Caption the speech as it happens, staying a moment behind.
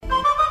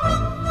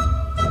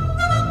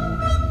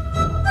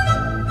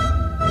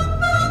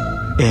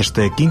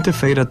Esta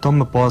quinta-feira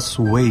toma posse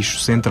o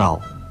Eixo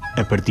Central.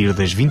 A partir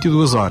das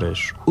 22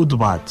 horas, o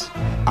debate,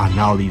 a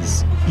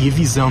análise e a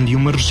visão de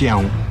uma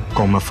região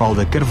com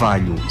Mafalda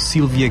Carvalho,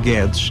 Sílvia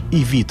Guedes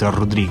e Vítor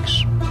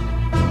Rodrigues.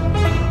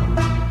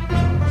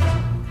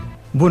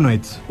 Boa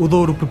noite. O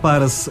Douro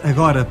prepara-se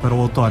agora para o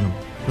outono.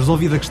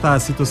 Resolvida que está a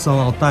situação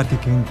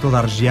autárquica em toda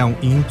a região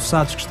e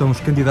empossados que estão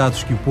os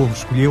candidatos que o povo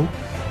escolheu,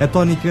 a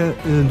tónica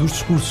dos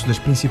discursos das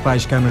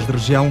principais câmaras de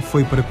região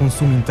foi para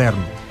consumo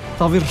interno.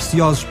 Talvez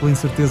receosos pela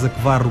incerteza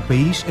que varre o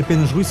país,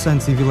 apenas Rui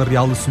Santos em Vila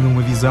Real assumiu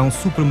uma visão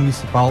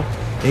supramunicipal,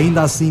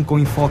 ainda assim com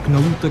enfoque na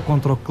luta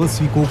contra o que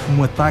classificou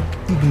como ataque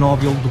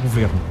ignóbil do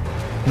governo.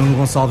 Nuno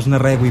Gonçalves na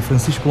Régua e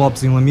Francisco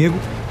Lopes em Lamego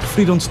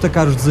preferiram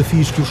destacar os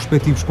desafios que os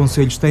respectivos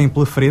concelhos têm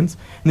pela frente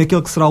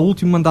naquele que será o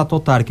último mandato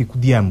autárquico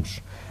de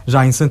ambos.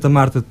 Já em Santa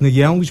Marta de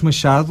Penaguião, Luís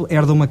Machado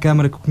herda uma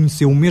Câmara que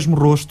conheceu o mesmo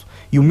rosto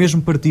e o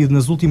mesmo partido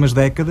nas últimas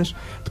décadas,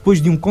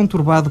 depois de um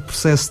conturbado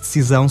processo de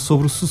decisão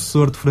sobre o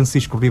sucessor de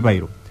Francisco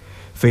Ribeiro.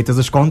 Feitas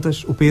as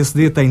contas, o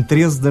PSD tem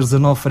 13 das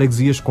 19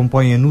 freguesias que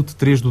compõem a NUT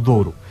 3 do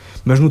Douro.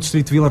 Mas no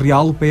distrito de Vila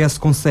Real, o PS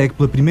consegue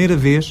pela primeira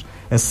vez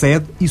a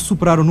sede e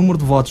superar o número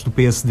de votos do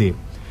PSD.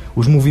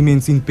 Os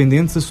movimentos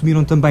independentes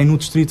assumiram também no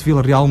distrito de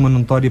Vila Real uma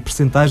notória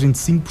percentagem de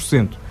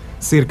 5%,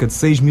 cerca de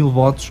 6 mil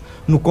votos,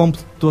 no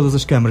cômputo de todas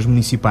as câmaras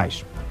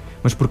municipais.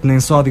 Mas porque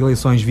nem só de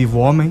eleições vive o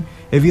homem,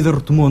 a vida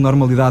retomou a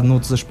normalidade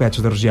noutros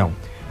aspectos da região.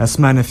 A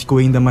semana ficou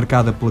ainda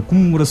marcada pela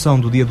comemoração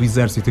do Dia do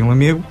Exército em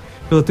Lamego,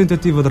 pela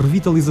tentativa de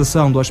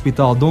revitalização do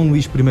Hospital Dom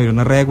Luís I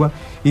na Régua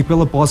e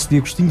pela posse de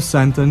Agostinho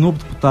Santa, novo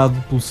deputado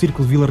pelo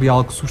Círculo de Vila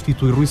Real que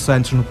substitui Rui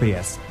Santos no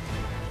PS.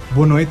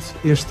 Boa noite,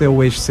 este é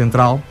o Eixo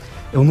Central.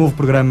 É um novo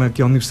programa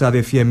que a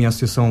Universidade FM e a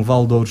Associação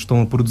Val Douro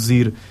estão a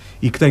produzir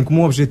e que tem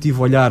como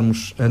objetivo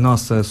olharmos a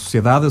nossa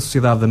sociedade, a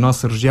sociedade da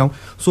nossa região,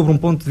 sobre um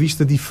ponto de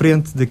vista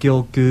diferente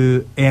daquele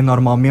que é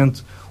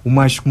normalmente o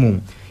mais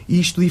comum. E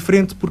isto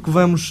diferente porque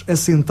vamos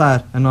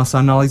assentar a nossa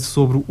análise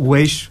sobre o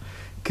eixo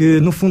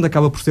que no fundo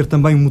acaba por ser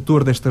também o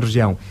motor desta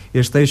região.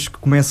 Este eixo que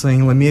começa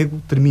em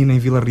Lamego, termina em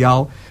Vila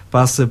Real,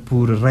 passa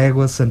por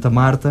Régua, Santa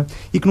Marta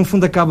e que no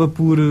fundo acaba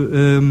por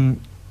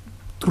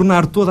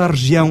tornar toda a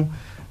região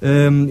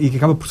e que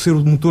acaba por ser o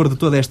motor de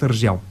toda esta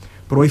região.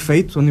 Para o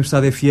efeito, a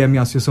Universidade FM e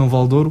a Associação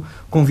Val Douro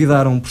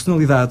convidaram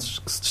personalidades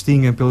que se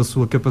distinguem pela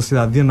sua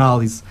capacidade de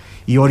análise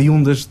e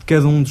oriundas de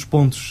cada um dos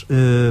pontos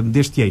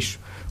deste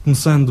eixo.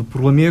 Começando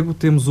por Lamego,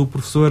 temos o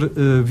professor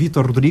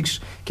Vítor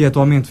Rodrigues, que é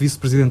atualmente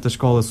vice-presidente da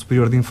Escola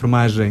Superior de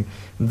Enfermagem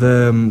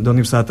da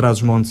Universidade de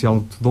Trás-os-Montes e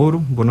Alto Douro.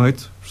 Boa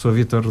noite, professor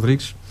Vítor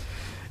Rodrigues.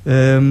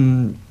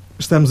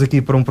 Estamos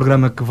aqui para um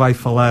programa que vai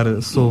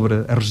falar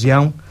sobre a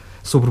região,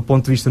 sobre o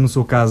ponto de vista, no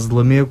seu caso, de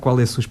Lamego. Qual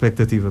é a sua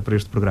expectativa para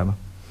este programa?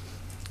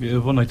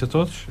 Boa noite a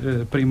todos.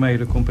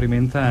 Primeiro,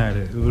 cumprimentar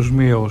os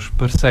meus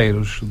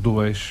parceiros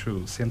do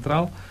Eixo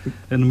Central,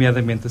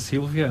 nomeadamente a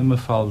Sílvia, a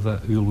Mafalda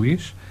e o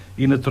Luís,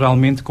 e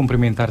naturalmente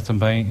cumprimentar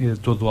também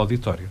todo o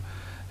auditório.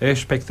 A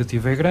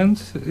expectativa é grande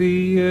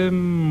e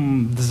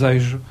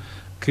desejo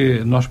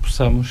que nós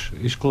possamos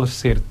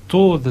esclarecer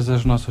todas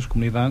as nossas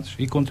comunidades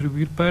e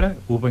contribuir para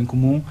o bem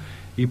comum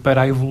e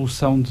para a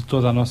evolução de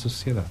toda a nossa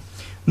sociedade.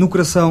 No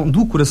coração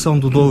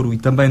do Douro e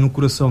também no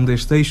coração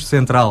deste eixo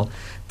central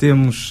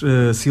temos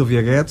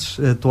Sílvia Guedes,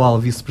 atual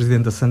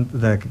vice-presidente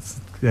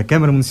da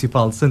Câmara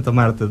Municipal de Santa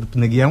Marta de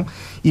Penaguião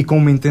e com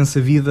uma intensa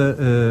vida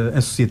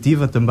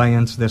associativa também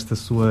antes desta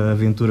sua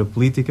aventura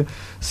política.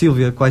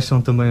 Sílvia, quais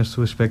são também as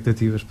suas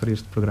expectativas para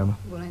este programa?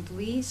 Boa noite,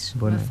 Luís,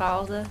 Boa noite.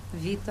 Mafalda,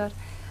 Vítor.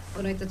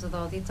 Boa noite a todo o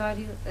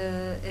auditório.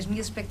 As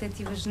minhas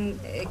expectativas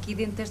aqui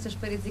dentro destas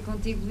paredes e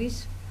contigo,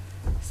 Luís,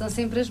 são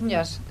sempre as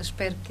melhores. Eu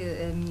espero que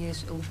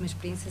a última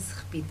experiência se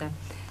repita.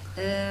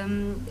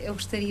 Eu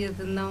gostaria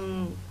de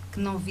que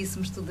não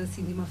víssemos tudo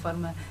assim de uma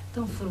forma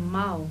tão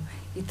formal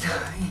e tão,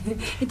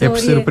 é por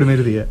ser o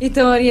primeiro dia. E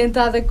tão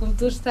orientada como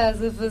tu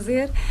estás a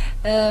fazer.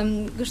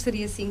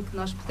 Gostaria sim que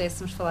nós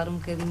pudéssemos falar um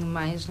bocadinho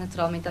mais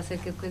naturalmente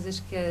acerca de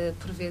coisas que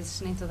por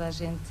vezes nem toda a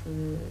gente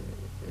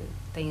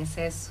tem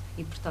acesso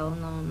e por tal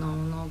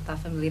não está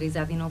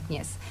familiarizado e não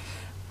conhece.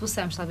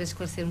 Possamos talvez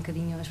esclarecer um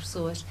bocadinho as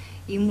pessoas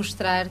e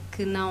mostrar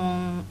que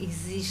não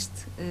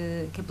existe,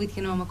 que a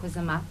política não é uma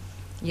coisa má.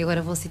 E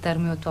agora vou citar o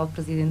meu atual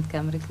Presidente de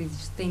Câmara, que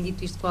tem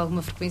dito isto com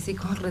alguma frequência e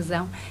com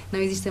razão. Não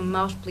existem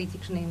maus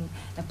políticos, nem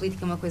a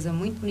política é uma coisa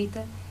muito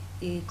bonita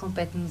e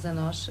compete-nos a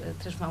nós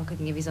transformar um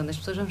bocadinho a visão das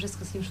pessoas. Vamos ver se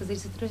conseguimos fazer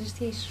isso através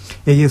deste eixo.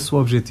 É esse o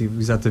objetivo,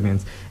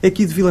 exatamente.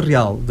 Aqui de Vila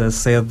Real, da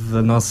sede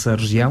da nossa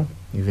região,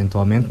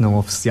 eventualmente, não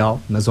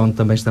oficial, mas onde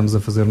também estamos a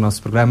fazer o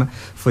nosso programa,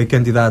 foi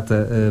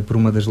candidata por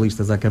uma das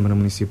listas à Câmara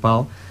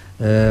Municipal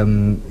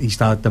e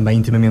está também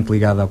intimamente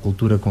ligada à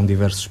cultura com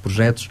diversos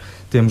projetos.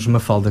 Temos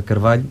Mafalda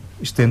Carvalho.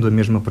 Estendo a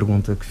mesma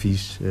pergunta que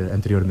fiz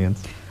anteriormente.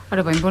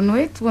 Ora bem, boa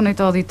noite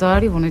ao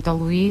auditório, boa noite ao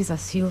Luís, à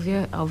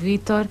Sílvia, ao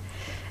Vítor.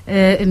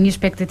 A minha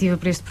expectativa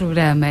para este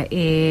programa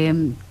é,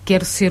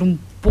 quero ser um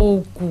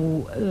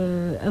pouco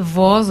a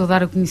voz, ou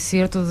dar a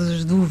conhecer todas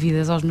as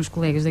dúvidas aos meus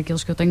colegas,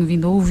 daqueles que eu tenho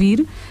vindo a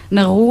ouvir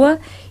na rua,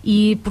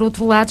 e por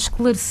outro lado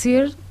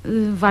esclarecer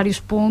vários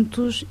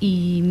pontos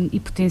e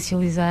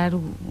potencializar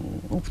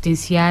ou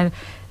potenciar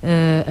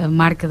a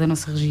marca da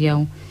nossa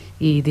região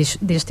e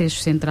deste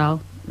eixo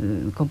central,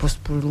 composto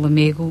por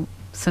Lamego,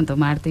 Santa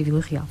Marta e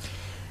Vila Real.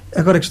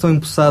 Agora que estão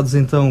empossados,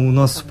 então, o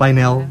nosso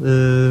painel,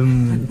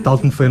 tal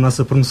como foi a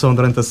nossa promoção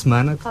durante a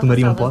semana, que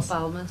tomariam posse.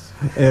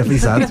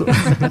 Exato.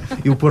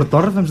 E o Porto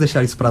Torre, vamos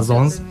deixar isso para as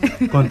 11,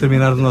 quando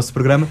terminar o nosso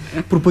programa.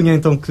 Propunha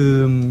então que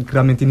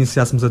realmente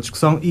iniciássemos a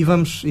discussão e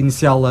vamos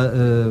iniciá-la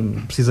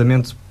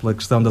precisamente pela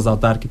questão das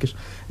autárquicas,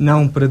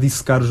 não para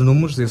dissecar os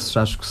números, esses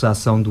acho que já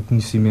são do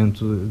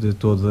conhecimento de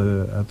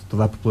toda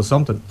a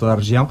população, portanto, de toda a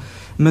região,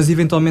 mas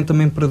eventualmente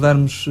também para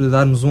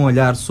darmos um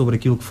olhar sobre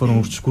aquilo que foram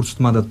os discursos de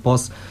tomada de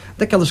posse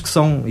daquelas que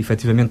são,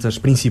 efetivamente, as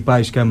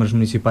principais câmaras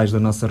municipais da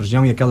nossa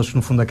região e aquelas que,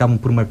 no fundo, acabam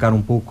por marcar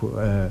um pouco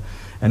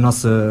a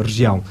nossa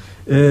região.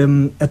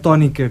 A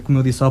tónica, como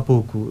eu disse há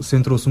pouco,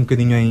 centrou-se um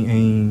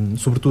bocadinho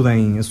sobretudo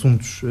em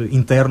assuntos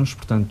internos,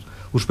 portanto,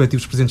 os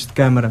respectivos presidentes de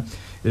Câmara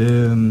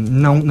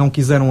não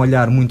quiseram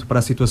olhar muito para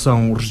a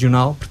situação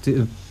regional,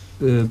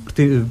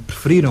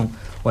 preferiram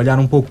olhar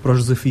um pouco para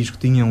os desafios que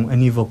tinham a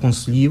nível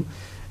concelhio.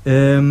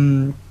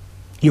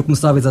 E eu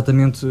começava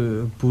exatamente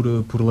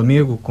por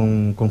Lamego,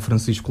 com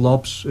Francisco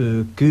Lopes,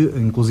 que,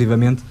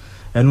 inclusivamente,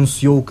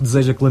 anunciou que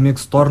deseja que Lamego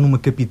se torne uma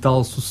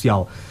capital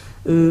social.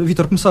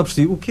 Vítor, começava por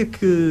si. O que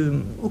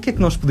é que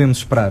nós podemos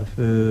esperar?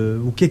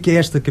 O que é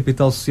esta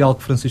capital social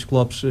que Francisco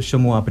Lopes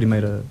chamou à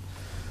primeira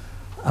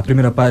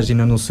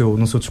página no seu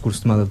discurso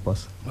de tomada de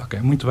posse?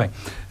 Ok, muito bem.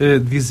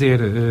 Dizer,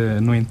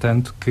 no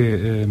entanto,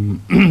 que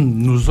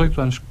nos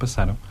 8 anos que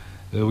passaram,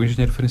 o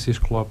engenheiro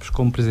Francisco Lopes,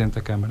 como Presidente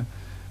da Câmara,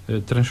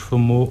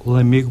 transformou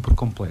Lamego por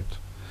completo.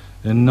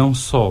 Não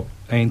só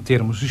em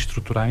termos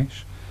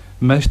estruturais,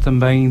 mas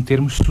também em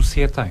termos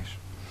societais.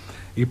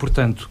 E,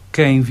 portanto,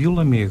 quem viu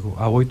Lamego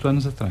há 8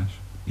 anos atrás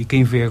e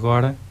quem vê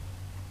agora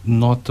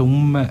nota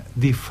uma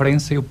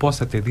diferença, eu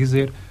posso até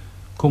dizer,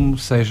 como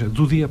seja,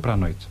 do dia para a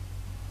noite.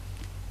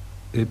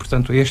 E,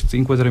 portanto, este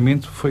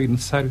enquadramento foi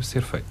necessário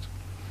ser feito.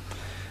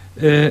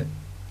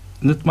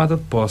 Na tomada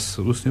de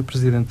posse, o Sr.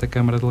 Presidente da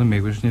Câmara de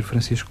Lamego, o engenheiro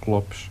Francisco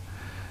Lopes,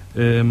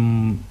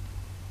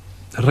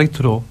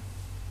 reiterou,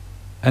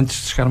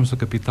 antes de chegarmos à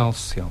capital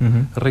social,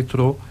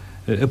 reiterou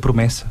a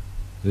promessa,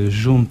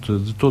 junto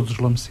de todos os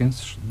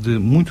lamecenses, de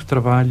muito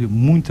trabalho,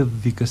 muita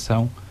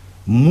dedicação,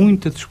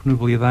 muita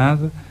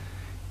disponibilidade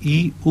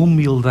e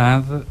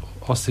humildade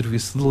ao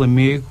serviço de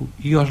Lamego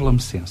e aos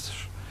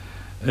lamecenses.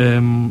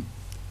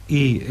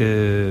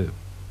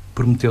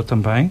 Prometeu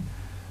também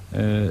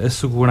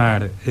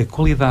assegurar a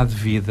qualidade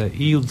de vida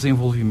e o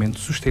desenvolvimento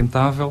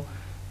sustentável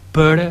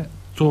para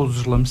todos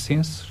os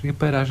lamecenses e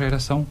para a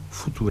geração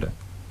futura.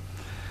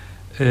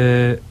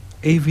 É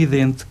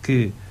evidente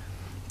que,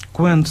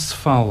 quando se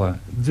fala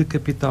de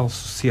capital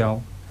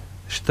social,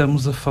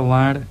 estamos a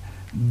falar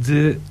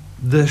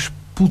das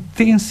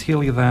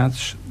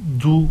potencialidades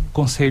do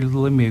Concelho de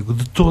Lamego,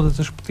 de todas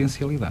as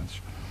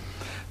potencialidades.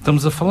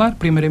 Estamos a falar,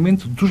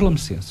 primeiramente, dos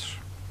lamecenses.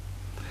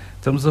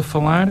 Estamos a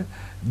falar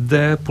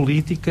da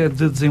política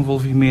de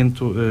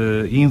desenvolvimento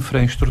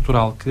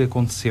infraestrutural que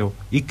aconteceu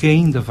e que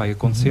ainda vai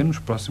acontecer nos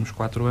próximos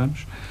 4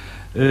 anos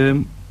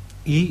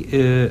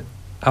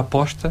a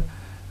aposta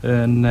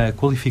na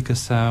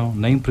qualificação,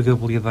 na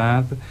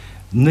empregabilidade,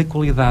 na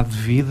qualidade de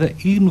vida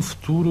e no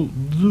futuro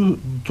de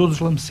todos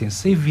os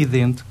lamecenses. É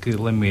evidente que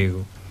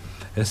Lamego,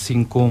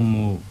 assim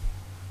como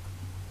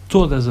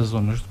todas as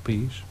zonas do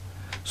país,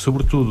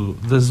 sobretudo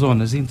das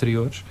zonas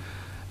interiores,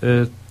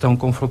 estão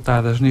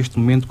confrontadas neste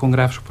momento com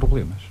graves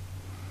problemas.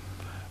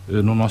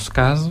 No nosso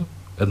caso,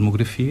 a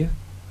demografia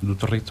do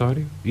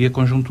território e a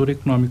conjuntura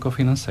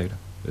económico-financeira,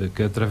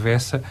 que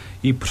atravessa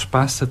e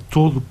perspassa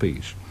todo o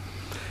país.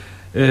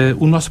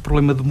 O nosso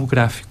problema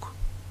demográfico,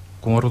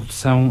 com a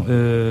redução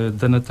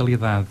da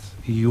natalidade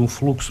e o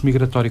fluxo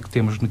migratório que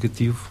temos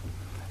negativo,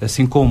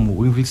 assim como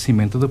o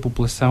envelhecimento da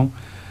população,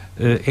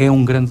 é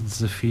um grande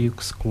desafio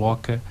que se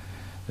coloca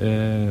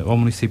ao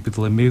município de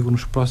Lamego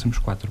nos próximos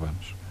 4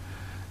 anos.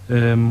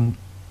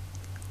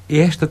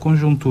 Esta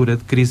conjuntura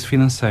de crise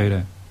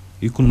financeira,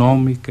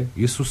 económica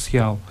e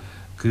social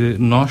que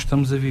nós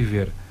estamos a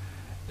viver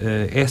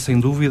é sem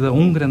dúvida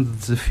um grande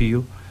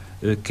desafio,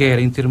 quer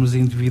em termos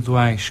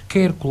individuais,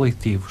 quer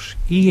coletivos,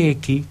 e é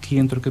aqui que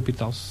entra o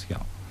capital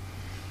social.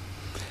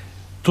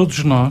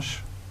 Todos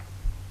nós,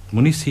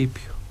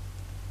 município,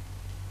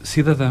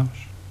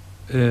 cidadãos,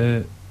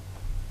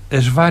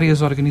 as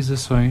várias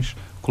organizações,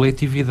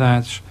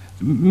 coletividades,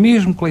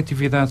 mesmo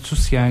coletividades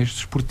sociais,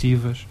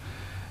 desportivas,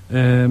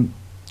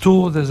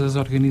 todas as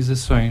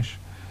organizações,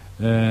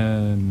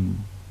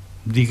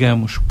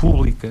 digamos,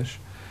 públicas,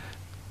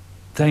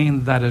 têm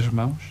de dar as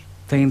mãos,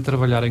 têm de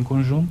trabalhar em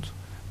conjunto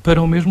para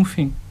o mesmo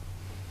fim.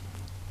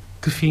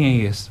 Que fim é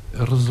esse?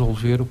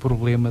 Resolver o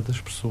problema das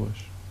pessoas.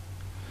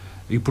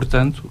 E,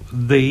 portanto,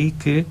 daí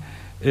que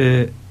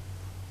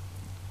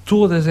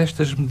todas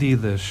estas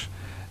medidas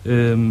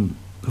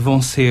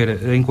vão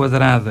ser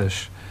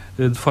enquadradas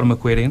de forma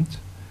coerente,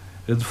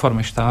 de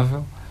forma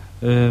estável,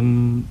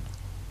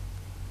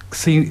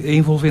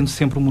 envolvendo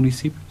sempre o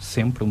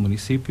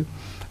município,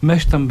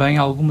 mas também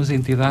algumas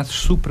entidades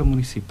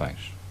supramunicipais.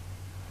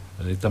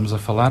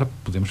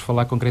 Podemos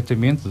falar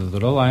concretamente da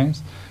Douro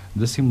Alliance,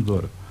 da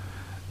Cimedouro.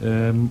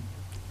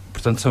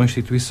 Portanto, são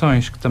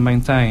instituições que também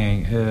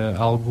têm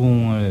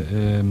algum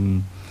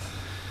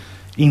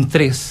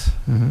interesse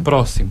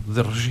próximo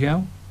da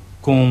região,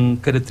 com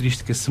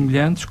características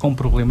semelhantes, com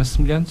problemas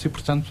semelhantes e,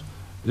 portanto,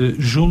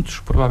 juntos,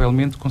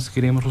 provavelmente,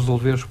 conseguiremos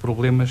resolver os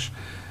problemas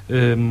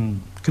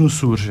que nos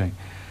surgem.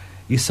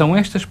 E são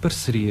estas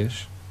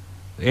parcerias,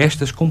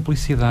 estas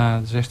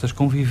cumplicidades, estas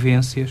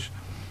convivências,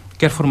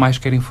 quer formais,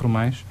 quer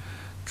informais,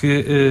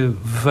 que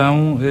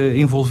vão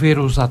envolver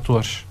os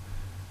atores,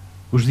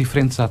 os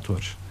diferentes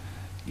atores.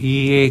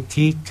 E é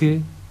aqui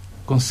que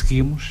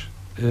conseguimos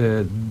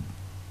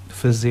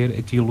fazer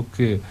aquilo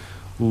que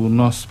o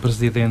nosso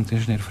presidente,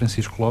 engenheiro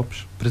Francisco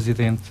Lopes,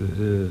 presidente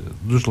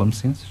dos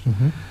lamecenses,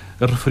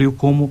 referiu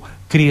como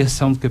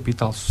criação de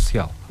capital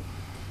social.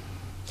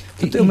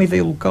 Portanto, é uma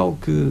ideia local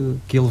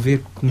que ele vê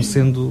como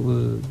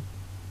sendo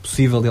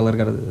possível de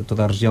alargar a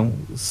toda a região,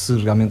 se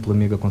realmente o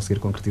Lamego a conseguir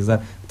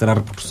concretizar, terá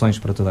repercussões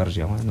para toda a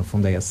região. No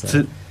fundo é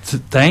essa...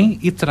 Tem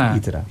e terá.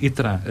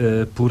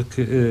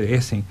 Porque, é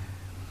assim,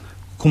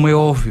 como é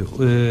óbvio,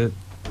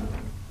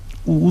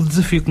 o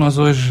desafio que nós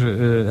hoje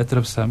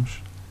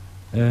atravessamos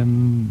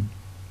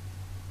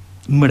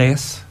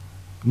merece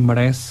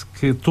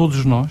que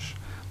todos nós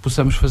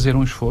possamos fazer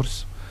um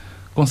esforço,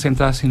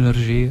 concentrar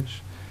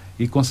sinergias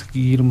e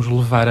conseguirmos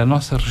levar a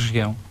nossa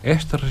região,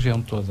 esta região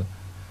toda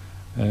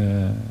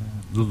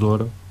do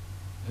Douro,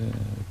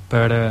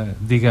 para,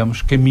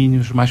 digamos,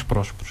 caminhos mais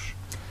prósperos.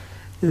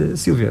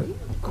 Silvia,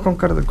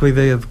 concorda com a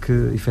ideia de que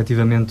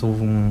efetivamente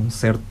houve um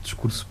certo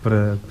discurso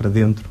para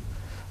dentro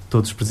de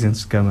todos os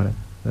presidentes de Câmara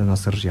da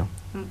nossa região?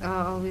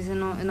 Luís, eu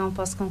não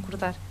posso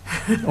concordar.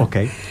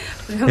 Ok.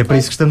 É para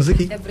isso que estamos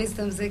aqui. É para isso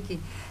que estamos aqui.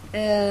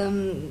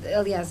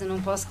 Aliás, eu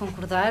não posso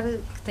concordar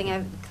que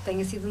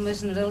tenha sido uma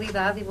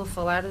generalidade, e vou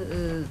falar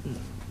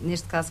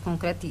neste caso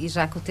concreto, e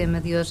já que o tema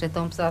de hoje é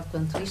tão pesado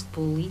quanto isto,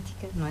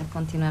 política, não é?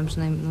 Continuamos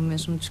no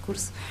mesmo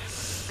discurso.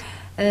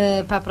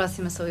 Para a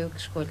próxima sou eu que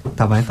escolho.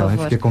 Está bem,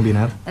 fica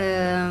combinado.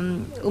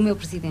 O meu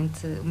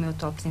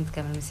atual Presidente de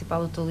Câmara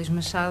Municipal, o Dr. Luís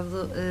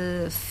Machado,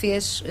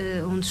 fez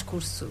um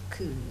discurso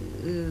que,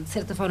 de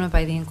certa forma,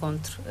 vai de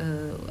encontro.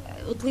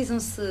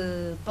 Utilizam-se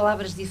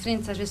palavras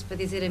diferentes, às vezes, para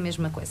dizer a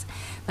mesma coisa.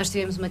 Nós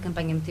tivemos uma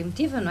campanha muito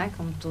emotiva, não é?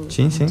 Como tu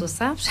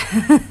sabes.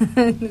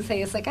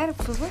 Sem essa cara,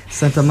 por favor.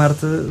 Santa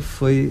Marta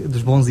foi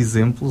dos bons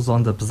exemplos,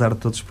 onde, apesar de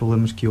todos os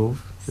problemas que houve,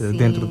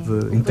 dentro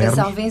de internos... O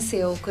coração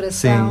venceu, o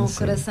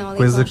coração ali.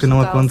 Coisa que não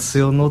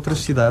aconteceu noutras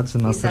cidades da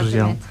nossa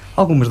região.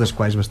 Algumas das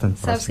quais bastante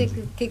próximas.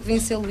 Sabes o que é que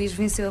venceu, Luís?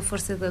 Venceu a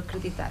força de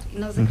acreditar. E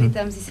nós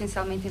acreditamos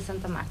essencialmente em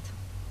Santa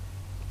Marta.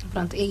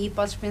 Pronto, e aí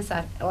podes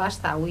pensar, lá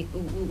está,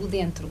 o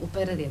dentro, o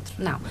para dentro.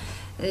 Não.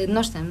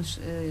 Nós estamos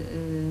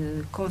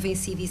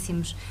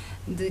convencidíssimos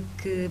de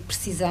que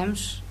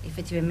precisamos,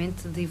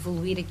 efetivamente, de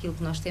evoluir aquilo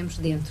que nós temos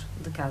dentro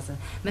de casa.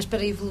 Mas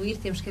para evoluir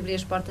temos que abrir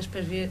as portas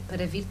para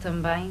vir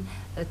também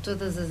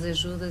todas as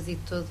ajudas e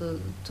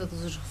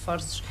todos os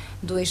reforços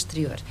do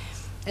exterior.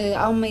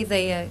 Há uma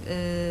ideia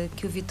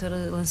que o Vítor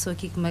lançou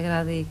aqui que me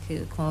agrada e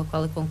com a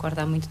qual eu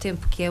concordo há muito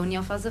tempo, que é a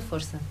união faz a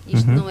força.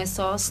 Isto não é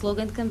só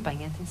slogan de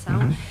campanha,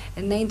 atenção,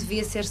 nem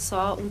devia ser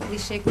só um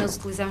clichê que nós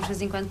utilizamos de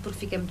vez em quando porque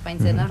fica muito bem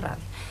dizer na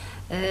rádio.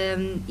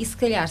 E se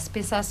calhar, se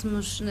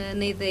pensássemos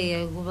na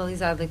ideia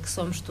globalizada que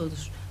somos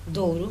todos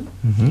Douro,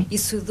 e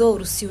se o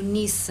Douro se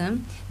unisse,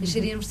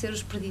 deixaríamos de ser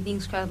os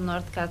perdidinhos cá do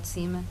norte, cá de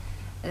cima,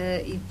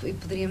 e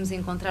poderíamos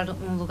encontrar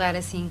um lugar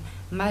assim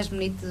mais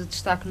bonito de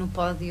destaque no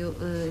pódio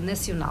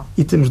nacional.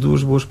 E temos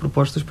duas boas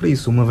propostas para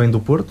isso. Uma vem do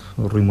Porto,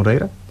 o Rui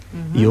Moreira,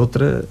 e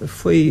outra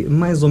foi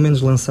mais ou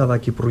menos lançada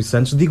aqui por Rui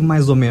Santos. Digo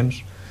mais ou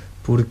menos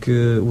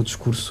porque o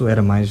discurso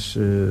era mais,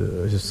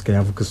 se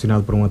calhar,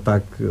 vocacionado para um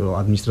ataque à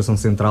administração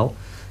central.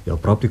 Ele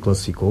próprio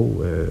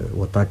classificou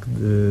o ataque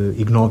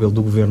ignóbil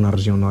do governo na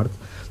região norte.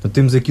 Portanto,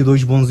 temos aqui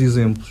dois bons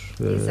exemplos.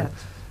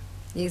 Exato.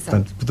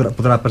 Portanto,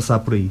 poderá passar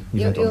por aí.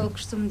 Eu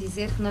costumo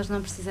dizer que nós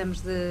não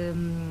precisamos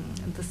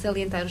de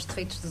salientar os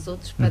defeitos dos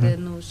outros para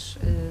nos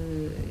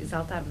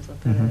exaltarmos, ou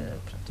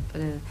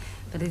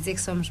para dizer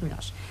que somos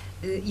melhores.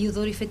 E o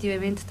Douro,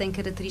 efetivamente, tem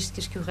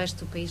características que o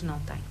resto do país não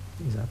tem.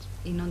 Exato.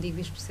 E não digo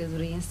isto por ser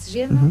dourense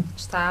gema,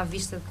 está à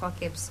vista de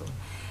qualquer pessoa.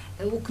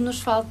 O que nos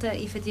falta,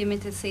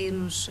 efetivamente, é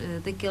sairmos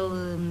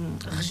daquele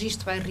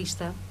registro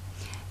bairrista,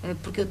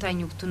 porque eu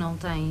tenho o que tu não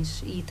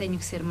tens e tenho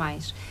que ser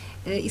mais.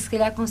 E se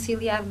calhar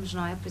conciliarmos,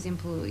 não é? Por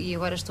exemplo, e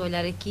agora estou a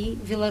olhar aqui,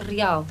 Vila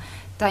Real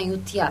tem o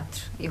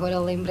teatro, e agora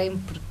lembrei-me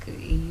que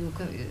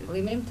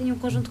tenho um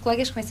conjunto de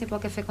colegas que vêm sempre ao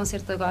Café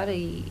Concerto agora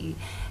e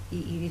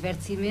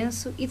diverte-se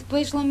imenso, e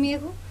depois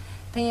Lamego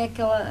tem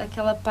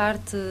aquela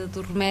parte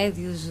dos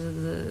remédios,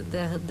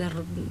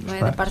 não é?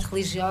 Da parte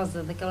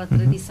religiosa, daquela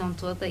tradição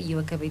toda, e eu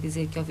acabei de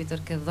dizer aqui ao Vítor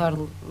que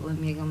adoro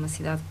Lamego, é uma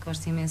cidade que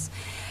gosto imenso,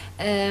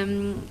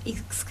 e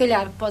que se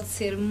calhar pode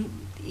ser,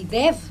 e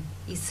deve,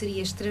 e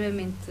seria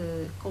extremamente,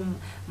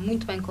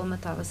 muito bem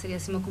colmatada, seria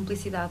assim uma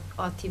cumplicidade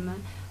ótima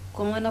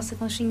com a nossa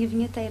conchinha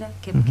vinheteira,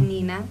 que é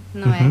pequenina,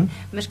 não é?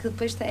 Mas que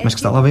depois mas que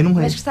está lá bem no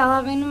meio. Mas que está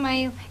lá bem no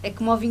meio. É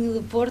como o vinho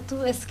do Porto,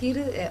 a seguir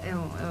é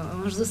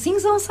uns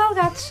docinhos ou uns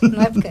salgados,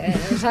 não é? Porque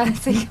já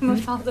sei que uma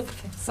falda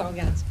prefere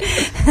salgados.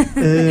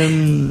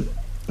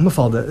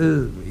 Mafalda,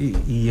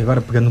 e agora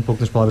pegando um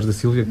pouco nas palavras da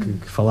Sílvia,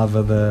 que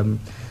falava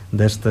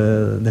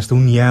desta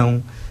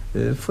união,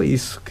 foi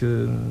isso que,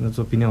 na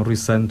tua opinião, Rui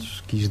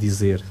Santos quis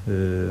dizer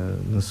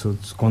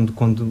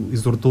quando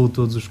exortou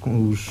todos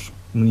os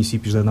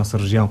municípios da nossa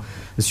região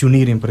a se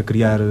unirem para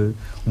criar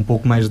um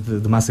pouco mais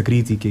de massa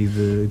crítica e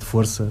de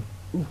força?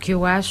 O que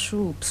eu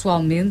acho,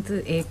 pessoalmente,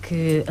 é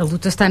que a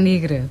luta está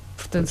negra.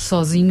 Portanto,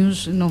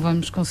 sozinhos não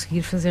vamos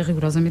conseguir fazer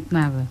rigorosamente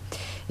nada.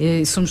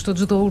 Somos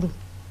todos Douro.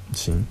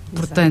 Sim.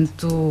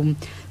 Portanto,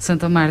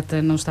 Santa Marta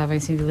não está bem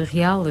sem Vila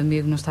Real,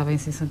 Lamego não está bem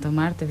sem Santa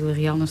Marta, Vila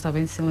Real não está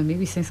bem sem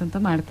Lamego e sem Santa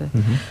Marta.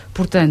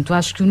 Portanto,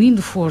 acho que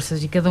unindo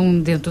forças e cada um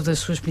dentro das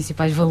suas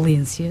principais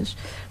valências,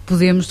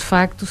 podemos de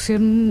facto ser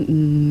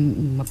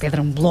uma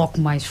pedra, um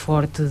bloco mais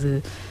forte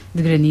de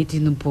granito,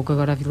 indo um pouco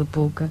agora à Vila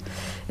Pouca.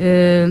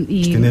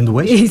 Estendendo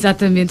o eixo?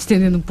 Exatamente,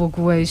 estendendo um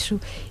pouco o eixo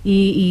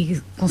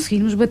e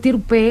conseguirmos bater o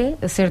pé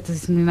a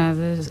certas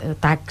determinadas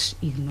ataques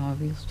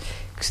ignóbeis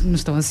que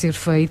nos estão a ser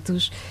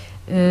feitos,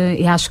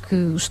 e acho que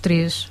os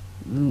três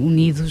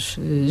unidos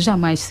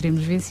jamais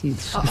seremos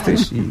vencidos. Os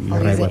três e a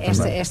régua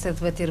também. Esta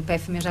de bater o pé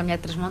foi mesmo a minha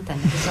transmontana.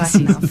 Claro que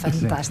não,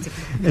 fantástico.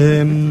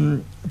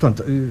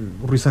 Pronto,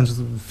 o Rui Santos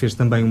fez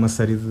também uma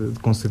série de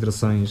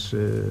considerações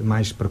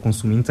mais para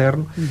consumo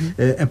interno.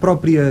 A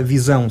própria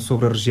visão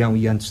sobre a região,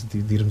 e antes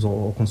de irmos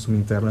ao consumo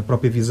interno, a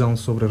própria visão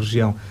sobre a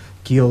região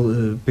que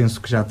ele, penso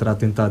que já terá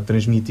tentado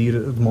transmitir,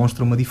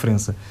 demonstra uma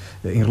diferença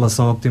em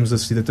relação ao que temos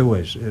assistido até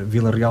hoje.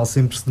 Vila Real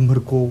sempre se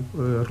demarcou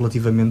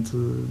relativamente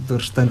da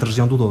restante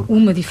região do Douro.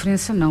 Uma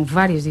diferença não,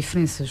 várias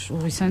diferenças. O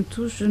Rui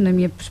Santos, na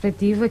minha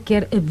perspectiva,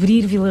 quer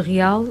abrir Vila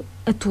Real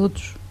a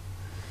todos.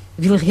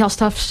 Vila Real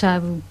está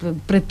fechado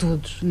para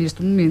todos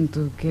neste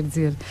momento, quer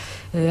dizer,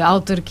 a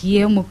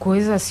autarquia é uma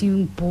coisa assim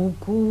um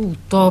pouco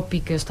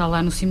utópica, está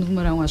lá no cimo do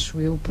Marão, acho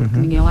eu, porque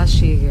ninguém lá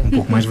chega. Um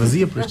pouco mais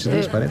vazia por estes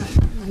dias, parece.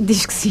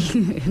 Diz que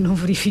sim, eu não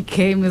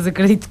verifiquei, mas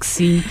acredito que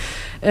sim.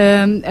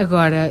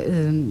 Agora,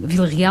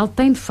 Vila Real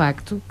tem de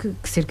facto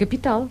que ser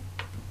capital,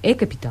 é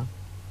capital.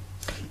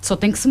 Só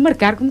tem que se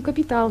marcar como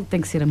capital,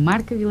 tem que ser a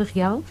marca Vila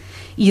Real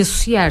e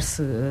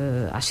associar-se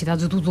às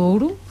cidades do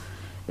Douro,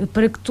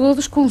 para que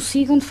todos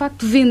consigam, de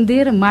facto,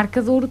 vender a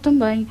marca Douro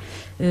também.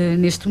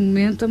 Neste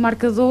momento, a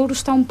marca Douro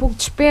está um pouco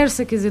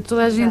dispersa, quer dizer,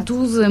 toda a gente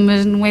usa,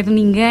 mas não é de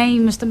ninguém,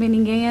 mas também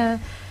ninguém a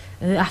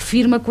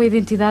afirma com a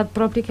identidade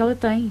própria que ela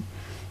tem.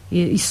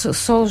 E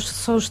só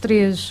os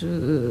três,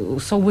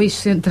 só o Eixo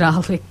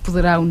Central é que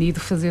poderá unido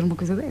fazer uma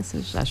coisa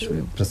dessas, acho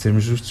eu. Para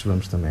sermos justos,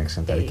 vamos também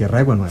acrescentar aqui a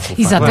régua, não é?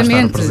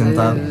 Exatamente.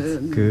 Estar representado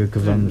que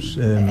vamos...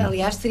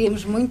 Aliás,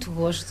 teríamos muito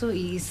gosto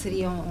e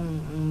seria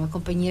uma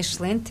companhia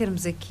excelente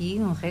termos aqui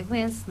um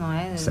reguense, não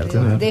é?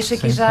 Certamente. Deixa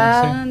aqui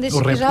já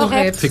o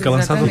rap. Fica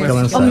lançado o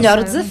rap. Ou melhor,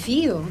 o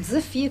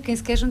desafio, quem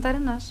se quer juntar a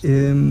nós.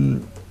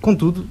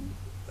 Contudo,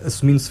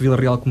 assumindo-se Vila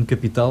Real como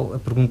capital, a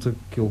pergunta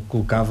que eu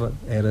colocava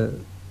era...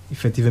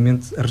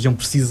 efetivamente, a região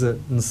precisa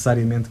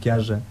necessariamente que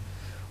haja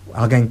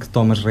alguém que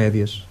tome as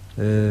rédeas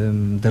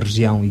da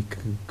região e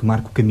que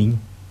marque o caminho.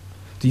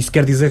 Isso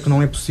quer dizer que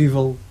não é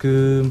possível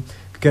que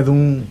cada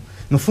um...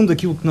 No fundo,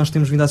 aquilo que nós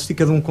temos vindo a assistir,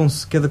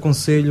 cada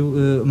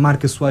concelho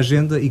marca a sua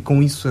agenda e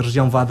com isso a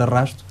região vá de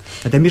arrasto.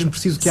 Até mesmo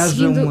preciso que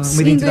haja uma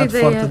identidade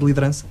forte de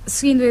liderança.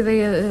 Seguindo a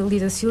ideia ali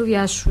da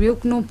Sílvia, acho eu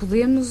que não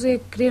podemos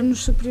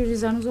querermos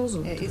superiorizar uns aos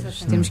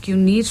outros. Temos que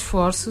unir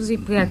esforços e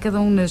pegar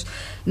cada um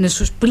nas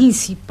suas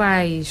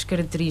principais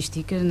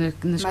características,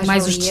 nas que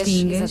mais os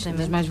distinguem,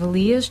 nas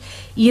mais-valias,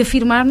 e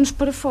afirmar-nos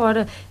para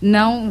fora.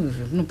 Não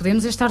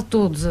podemos estar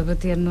todos a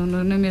bater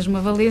na mesma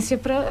valência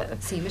para...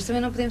 Sim, mas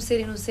também não podemos ser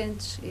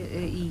inocentes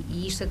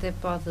e isto até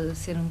pode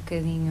ser um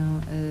bocadinho...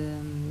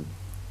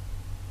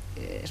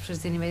 as pessoas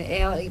dizem,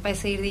 vai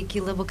sair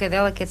daquilo da boca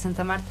dela que é de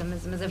Santa Marta,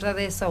 mas a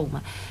verdade é só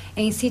uma.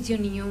 Em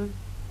sítio nenhum,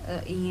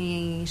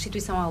 em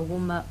instituição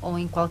alguma ou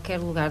em qualquer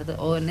lugar,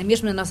 ou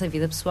mesmo na nossa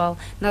vida pessoal,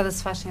 nada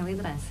se faz sem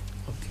liderança.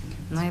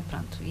 Não é?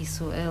 Pronto,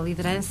 isso, a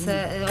liderança,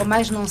 ou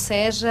mais não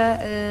seja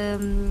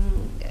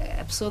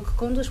a pessoa que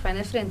conduz, que vai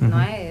na frente, não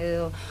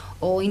é?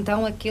 Ou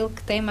então aquele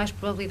que tem mais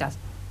probabilidade.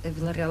 A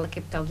Vila Real é a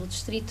capital do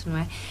distrito, não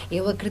é?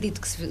 Eu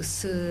acredito que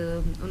se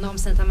o nome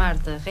Santa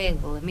Marta,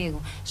 Régua,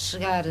 Lamego,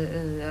 chegar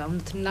a um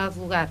determinado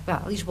lugar,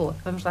 Lisboa,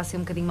 vamos lá ser um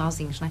bocadinho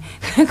mauzinhos, não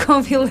é?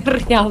 Com Vila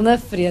Real na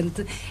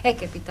frente, é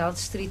capital do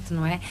distrito,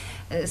 não é?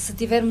 Se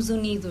estivermos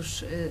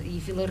unidos e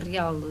Vila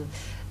Real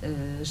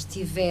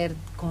estiver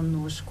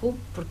connosco,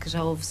 porque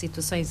já houve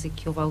situações em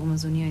que houve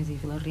algumas uniões e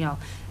Vila Real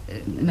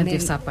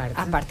manter-se à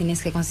parte e nem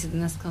sequer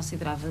não se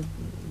considerava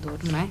Douro,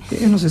 não é?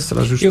 Eu não sei se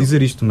será justo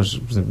dizer isto, mas,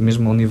 por exemplo,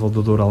 mesmo ao nível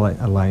do Douro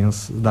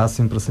Alliance, dá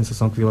sempre a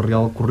sensação que Vila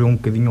Real correu um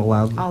bocadinho ao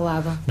lado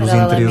dos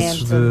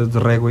interesses de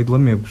Régua e de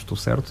Lamego. Estou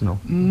certo? Não?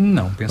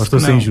 Não, penso que não. Estou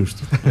a ser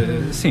injusto?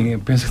 Sim, eu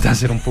penso que está a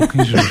ser um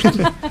pouco injusto.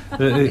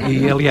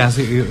 E, aliás,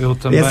 eu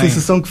também... É a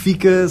sensação que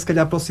fica, se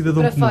calhar, para o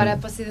cidadão para comum. fora,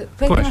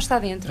 para quem não está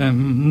dentro.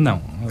 Não,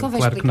 Convém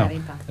claro que não.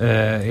 explicar, então.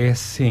 É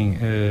assim,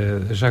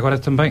 já agora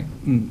também,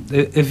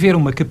 haver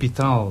uma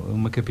capital,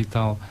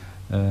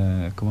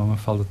 como a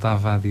Mafalda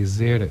estava a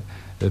dizer,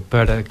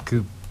 para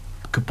que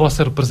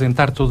possa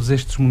representar todos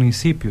estes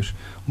municípios.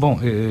 Bom,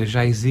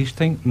 já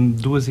existem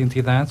 2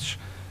 entidades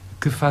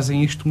que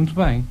fazem isto muito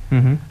bem,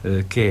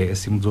 que é a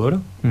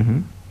Cimedouro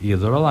e a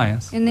Douro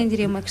Alliance. Eu nem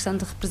diria uma questão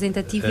de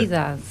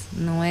representatividade,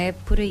 não é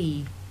por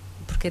aí.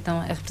 Porque então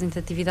a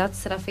representatividade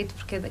será feita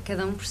por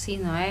cada um por si,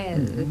 não é?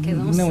 Cada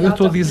um não, se eu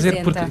estou a dizer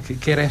autorrepresenta. porque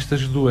quer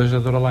estas 2, a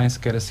Douro Alliance,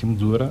 quer a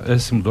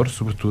Cimedouro,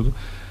 sobretudo,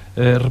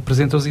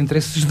 representam os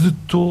interesses de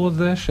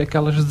todas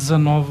aquelas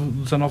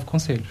 19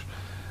 concelhos.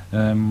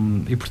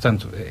 E,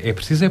 portanto, é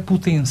preciso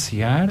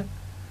potenciar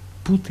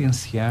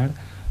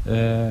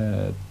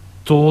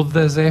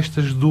todas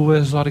estas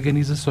 2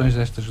 organizações,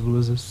 estas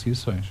 2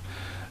 associações.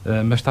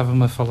 Mas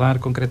estava-me a falar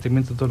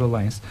concretamente da Douro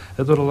Alliance.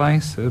 A Douro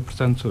Alliance,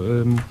 portanto,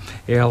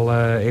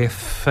 ela é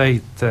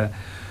feita...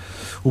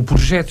 O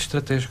projeto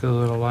estratégico da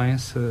Douro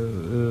Alliance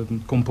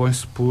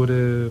compõe-se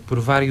por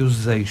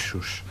vários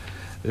eixos.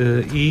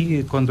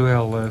 E quando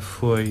ela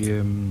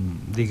foi,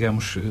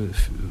 digamos,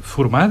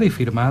 formada e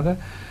firmada,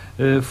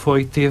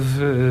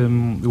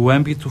 o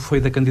âmbito foi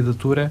da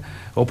candidatura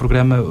ao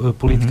Programa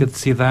Política de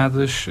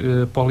Cidades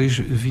Polis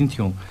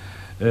 21.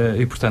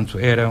 E, portanto,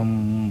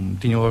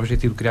 tinha o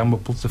objetivo de criar uma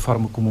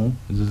plataforma comum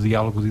de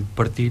diálogo e de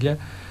partilha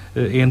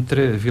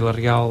entre Vila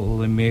Real,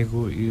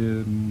 Lamego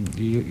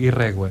e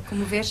Régua.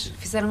 Como vês,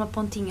 fizeram uma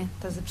pontinha,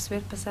 estás a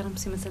perceber? Passaram por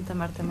cima de Santa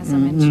Marta, mais ou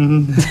menos.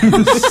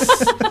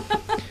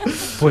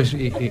 Pois,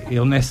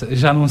 eu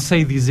já não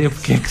sei dizer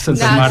porque é que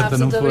Santa Marta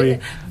não foi,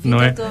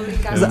 não é?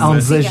 Há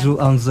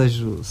um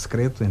desejo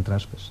secreto, entre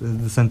aspas,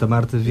 de Santa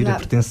Marta vir a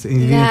pertencer,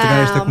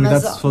 integrar esta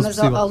comunidade, se fosse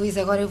possível. Mas, Luís,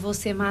 agora eu vou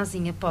ser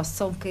mazinha, posso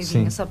só um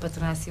bocadinho, só para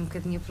tornar assim um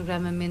bocadinho o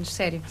programa menos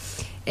sério.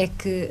 É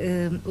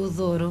que o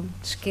Douro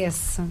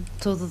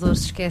todo o Douro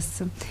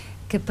esquece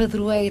que a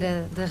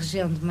padroeira da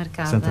região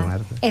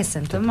demarcada é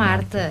Santa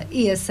Marta.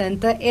 E a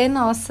Santa é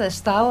nossa,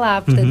 está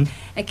lá. Portanto,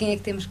 a quem é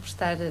que temos que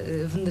prestar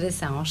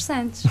veneração? Aos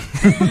santos.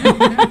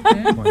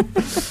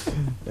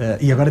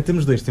 E agora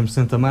temos 2, temos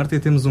Santa Marta e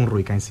temos um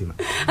Rui cá em cima.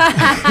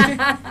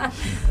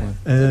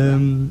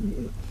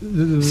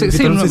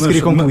 Sim,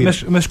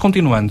 mas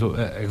continuando,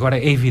 agora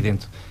é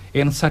evidente,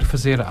 é necessário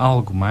fazer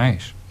algo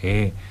mais,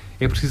 é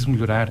preciso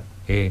melhorar,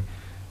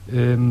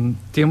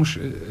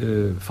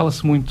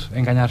 fala-se muito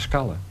em ganhar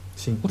escala.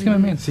 Sim.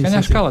 Ultimamente, ganhar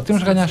escala,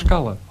 temos de ganhar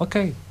escala.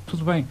 Ok,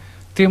 tudo bem.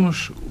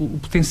 Temos o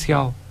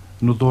potencial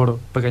no Douro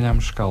para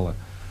ganharmos escala.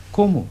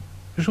 Como?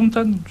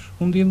 Juntando-nos,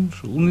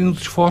 unindo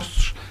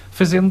esforços,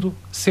 fazendo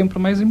sempre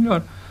mais e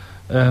melhor.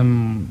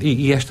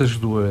 E estas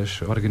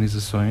 2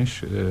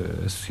 organizações,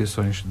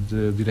 associações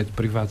de direito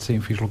privado sem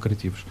fins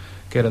lucrativos,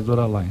 quer a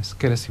Douro Alliance,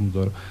 quer a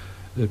Cimedouro,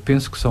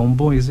 penso que são um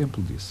bom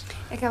exemplo disso.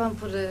 Acabam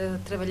por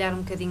trabalhar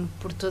um bocadinho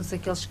por todos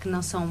aqueles que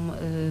não são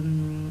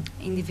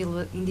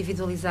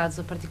individualizados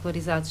ou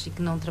particularizados e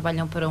que não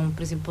trabalham para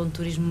por exemplo, um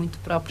turismo muito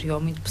próprio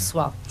ou muito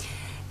pessoal.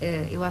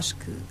 Eu acho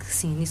que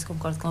sim, nisso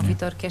concordo com o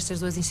Vítor, que estas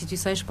 2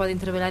 instituições podem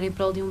trabalhar em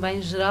prol de um bem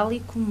geral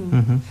e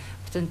comum.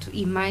 Portanto,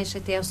 e mais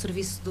até ao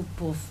serviço do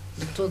povo,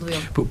 de todo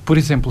ele. Por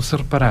exemplo, se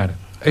reparar,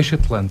 Eixo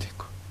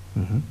Atlântico,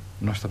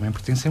 nós também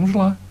pertencemos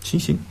lá.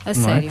 Sim. A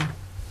sério?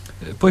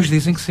 Pois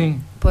dizem que sim.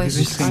 Pois,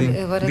 dizem que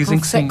sim. Agora dizem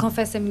que sim.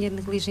 Confesso a minha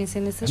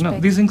negligência nesse aspecto. Não,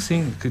 dizem que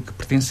sim, que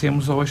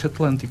pertencemos ao Eixo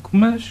Atlântico,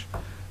 mas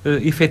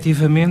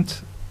efetivamente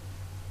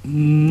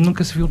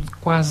nunca se viu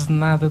quase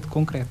nada de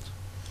concreto.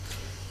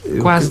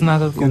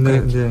 Nada de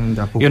concreto.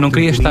 Eu não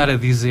queria estar a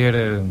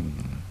dizer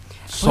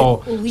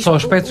só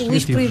aspectos positivos. O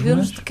Luís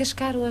proibiu-nos de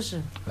cascar hoje.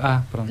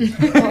 Pronto.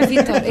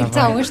 Vítor,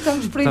 então, hoje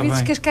estamos proibidos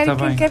de cascar e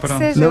quem quer que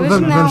seja.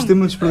 Vamos ter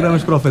muitos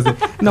programas para o fazer.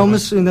 Não,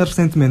 mas ainda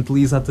recentemente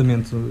li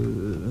exatamente,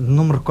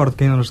 não me recordo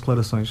quem eram as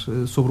declarações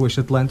sobre o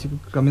Eixo Atlântico,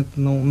 realmente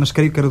não, mas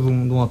creio que era de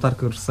um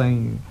autarca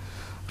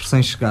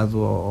recém-chegado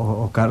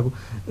ao cargo,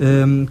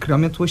 que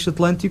realmente o Eixo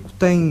Atlântico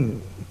tem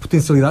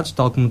potencialidades,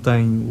 tal como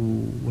tem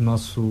o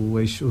nosso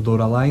eixo, o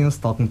Douro Alliance,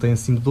 tal como tem a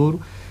Cimedouro.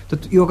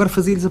 Portanto, eu agora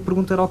fazia-lhes a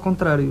pergunta era ao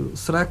contrário.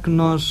 Será que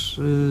nós...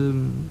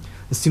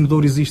 a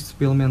Cimedouro existe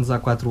pelo menos há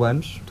 4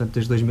 anos, portanto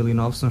desde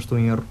 2009, se não estou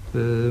em erro,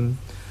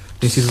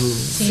 tem sido...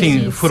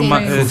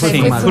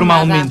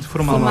 Formalmente,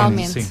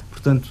 sim.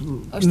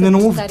 Portanto, ainda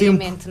não houve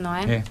tempo... Não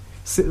é?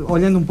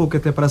 Olhando um pouco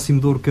até para a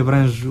Cimedouro, que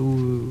abrange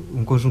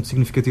um conjunto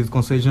significativo de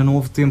conselhos, já não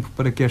houve tempo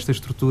para que esta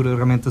estrutura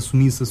realmente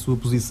assumisse a sua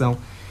posição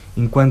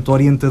enquanto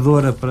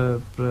orientadora para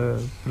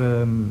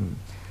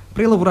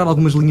elaborar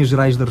algumas linhas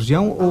gerais da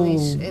região?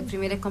 Luís,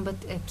 primeiro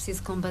é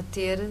preciso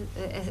combater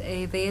a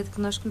ideia de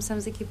que nós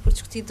começamos aqui por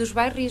discutir dos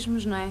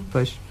bairrismos, não é?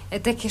 Pois.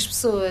 Até que as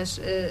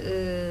pessoas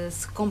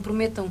se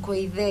comprometam com a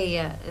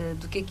ideia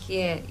do que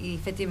é e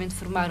efetivamente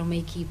formar uma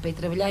equipa e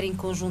trabalhar em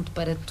conjunto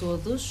para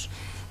todos,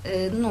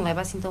 não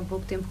leva assim tão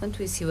pouco tempo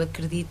quanto isso. Eu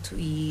acredito,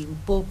 e o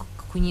pouco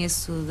que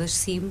conheço das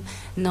CIM,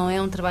 não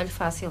é um trabalho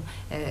fácil.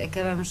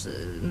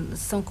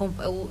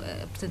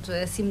 Portanto,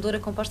 a CIM-dora é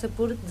composta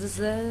por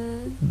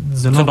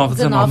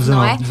 19,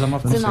 não é?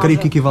 19. Creio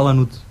que equivale a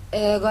NUT.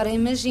 Agora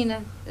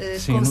imagina,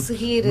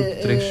 conseguir...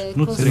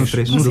 No 3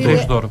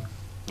 de ouro.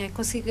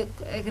 Conseguir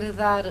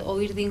agradar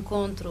ou ir de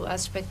encontro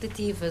às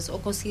expectativas, ou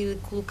conseguir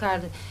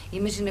colocar,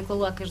 imagina,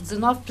 colocas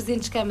 19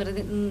 presidentes de Câmara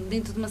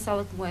dentro de uma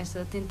sala como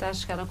esta, tentar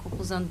chegar à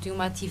conclusão de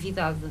uma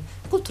atividade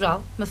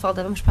cultural,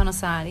 Mafalda, vamos para a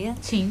nossa área.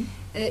 Sim.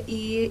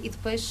 E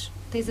depois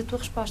tens a tua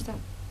resposta.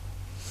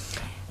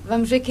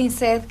 Vamos ver quem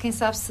cede, quem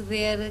sabe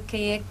ceder,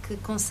 quem é que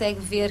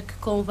consegue ver que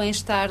com o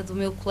bem-estar do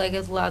meu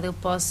colega do lado eu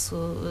posso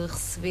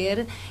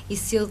receber, e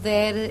se eu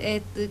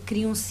der,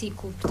 crio um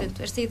ciclo.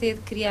 Portanto, esta ideia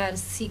de criar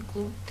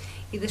ciclo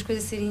e das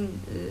coisas serem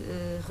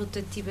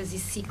rotativas e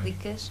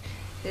cíclicas,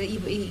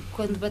 e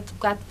quando bate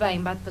bem,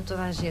 bate para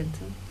toda a gente,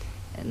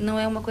 não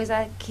é uma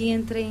coisa que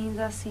entra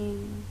ainda assim...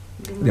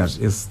 Aliás,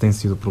 esse tem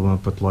sido o problema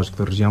patológico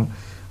da região.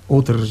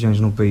 Outras regiões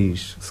no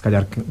país, se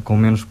calhar com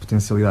menos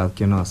potencialidade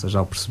que a nossa,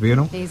 já o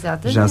perceberam.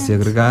 Exatamente. Já se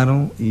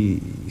agregaram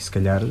e se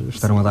calhar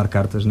estarão a dar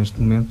cartas neste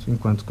momento,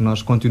 enquanto que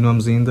nós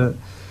continuamos ainda...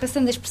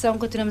 Passando a expressão,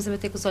 continuamos a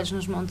bater com os olhos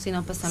nos montes e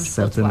não passamos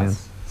para o outro lado.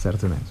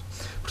 Certamente.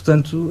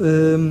 Portanto,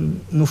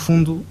 no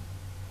fundo,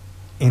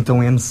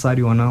 então é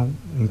necessário ou não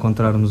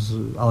encontrarmos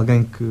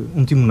alguém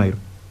um timoneiro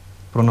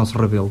para o nosso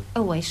Rebelo?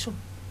 O Eixo.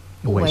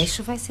 O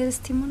Eixo vai ser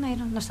esse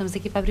timoneiro. Nós estamos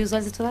aqui para abrir os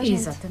olhos a toda a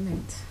gente.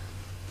 Exatamente.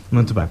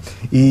 Muito bem.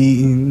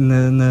 E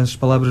nas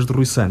palavras de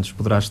Rui Santos,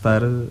 poderá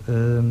estar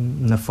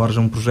na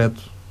forja um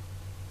projeto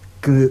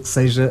que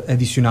seja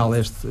adicional a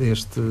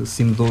este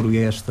Cimo de Ouro e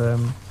a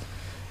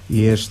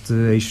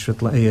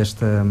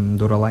este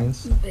Douro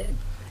Alliance?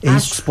 É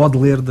isso que se pode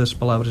ler das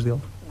palavras dele?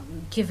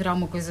 Que haverá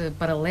uma coisa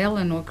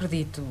paralela, não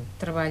acredito.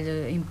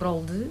 Trabalha em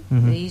prol de,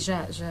 aí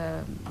já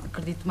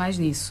acredito mais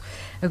nisso.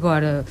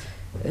 Agora,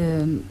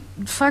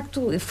 de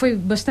facto, foi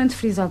bastante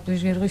frisado pelo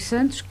engenheiro Rui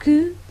Santos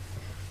que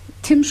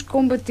temos que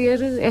combater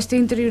esta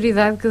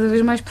interioridade cada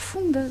vez mais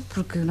profunda,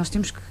 porque nós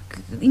temos que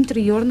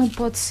interior não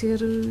pode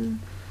ser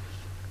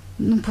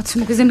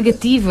uma coisa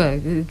negativa.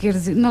 Quer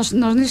dizer, nós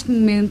neste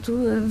momento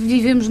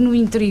vivemos no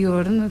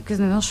interior, quer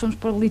dizer, nós fomos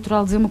para o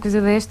litoral dizer uma coisa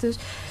destas,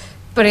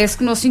 parece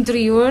que o nosso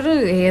interior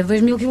é a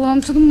 2000 km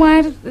do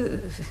mar.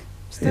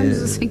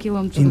 Estamos a 100 km do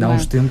mar. Ainda há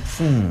uns tempos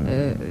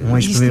um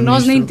ex-primeiro-ministro...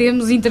 Nós nem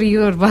temos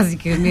interior,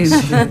 basicamente.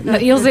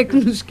 Eles é que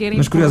nos querem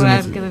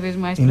empurrar cada vez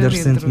mais para dentro.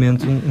 Ainda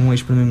recentemente um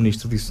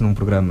ex-primeiro-ministro disse num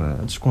programa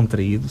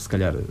descontraído, se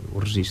calhar o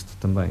registro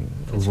também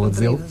levou a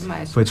dizê-lo,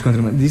 foi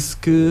descontraído, disse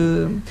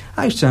que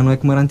isto já não é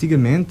como era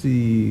antigamente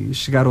e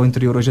chegar ao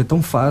interior hoje é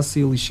tão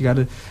fácil, e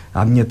chegar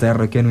à minha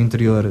terra que é no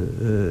interior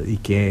e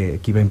que é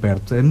aqui bem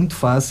perto é muito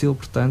fácil,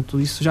 portanto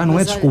isso já não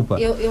é desculpa.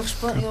 Eu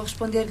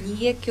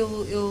responder-lhe que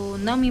eu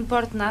não me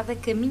importo nada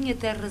que a minha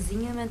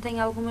terrazinha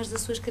mantenha algumas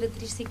das suas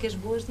características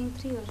boas de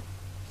interior.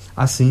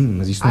 Sim,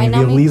 mas isto não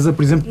inviabiliza,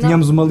 por exemplo,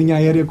 tínhamos uma linha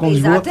aérea com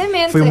Lisboa.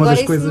 Exatamente, foi uma agora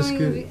das coisas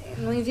que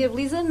não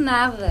inviabiliza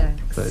nada.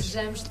 Que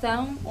sejamos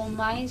tão, ou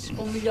mais,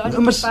 ou melhor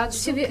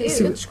equipados.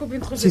 Desculpe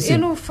interromper. Eu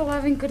não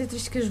falava em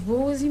características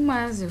boas e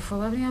más, eu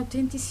falava em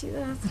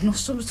autenticidade.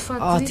 Nós somos de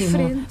facto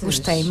diferentes.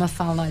 Gostei,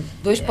 Mafalda.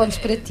 2 pontos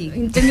para ti.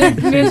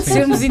 Independentemente de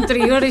sermos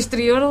interior,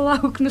 exterior, ou lá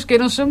o que nos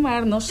queiram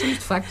chamar, nós somos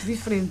de facto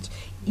diferentes.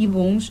 E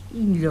bons e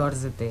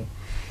melhores até.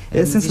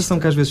 É a sensação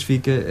que às vezes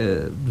fica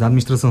da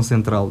administração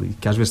central e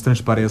que às vezes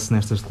transparece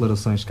nestas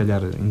declarações, se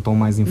calhar em tom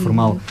mais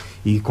informal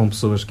e com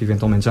pessoas que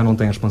eventualmente já não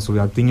têm a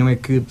responsabilidade que tinham, é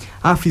que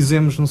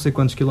fizemos não sei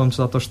quantos quilómetros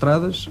de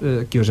autoestradas,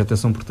 que hoje até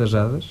são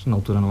protejadas, na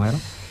altura não eram,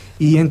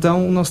 e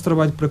então o nosso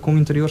trabalho para com o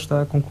interior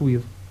está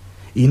concluído.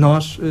 E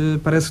nós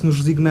parece que nos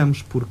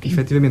resignamos, porque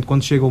efetivamente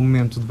quando chega o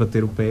momento de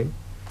bater o pé,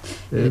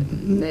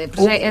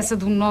 essa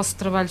do nosso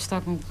trabalho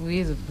está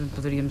concluído.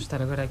 Poderíamos estar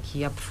agora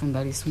aqui a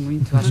aprofundar isso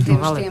muito. Acho que não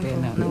vale a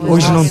pena.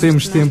 Hoje não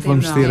temos tempo,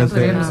 vamos ter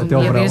até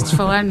ao verão. De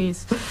falar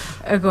nisso.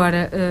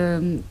 Agora,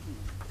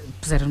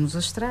 puseram-nos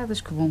as estradas,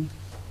 que bom.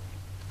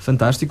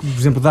 Fantástico. Por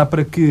exemplo, dá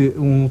para que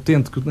um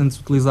utente que antes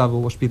utilizava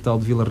o Hospital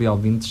de Vila Real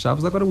vindo de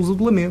Chaves, agora usa o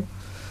de Lamego.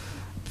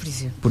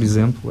 Por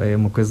exemplo, é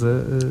uma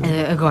coisa...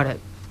 Agora,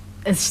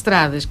 as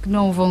estradas que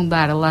não vão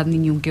dar a lado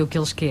nenhum, que é o que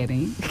eles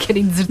querem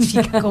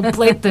desertificar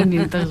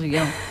completamente a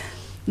região.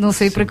 Não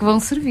sei para que vão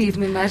servir.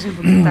 Uma imagem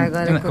bonita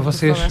agora.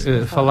 Vocês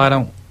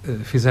falaram,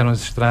 fizeram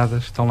as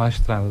estradas, estão lá as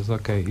estradas,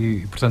 ok.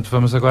 E, portanto,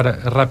 vamos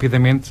agora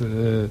rapidamente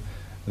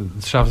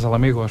de Chaves a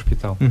Lamego ao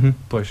hospital.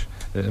 Pois,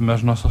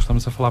 mas nós só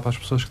estamos a falar para as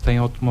pessoas que têm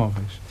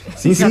automóveis.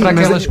 Sim, para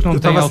aquelas que não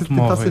têm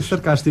automóveis. Está a ser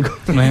sarcástico.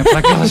 Não é? Para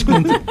aquelas que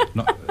não têm...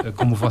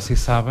 Como vocês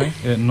sabem,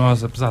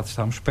 nós, apesar de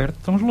estarmos perto,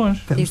 estamos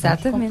longe.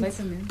 Exatamente.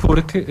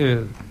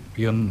 Porque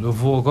eu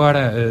vou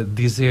agora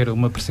dizer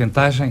uma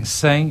percentagem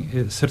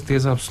sem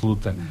certeza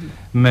absoluta,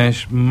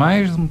 mas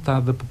mais de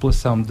metade da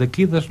população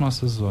daqui das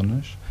nossas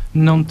zonas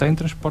não tem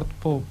transporte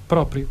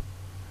próprio.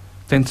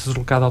 Tem de se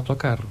deslocar de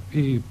autocarro.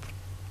 E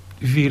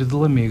vir de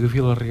Lamego a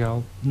Vila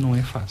Real não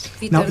é fácil.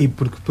 Não, e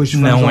porque depois se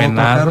não formos é ao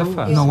nada autocarro,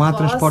 fácil. não há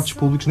transportes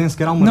públicos, nem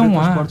sequer há uma rede de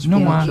transportes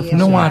públicos.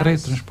 Não há rede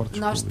de transportes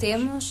Nós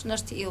públicos.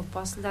 eu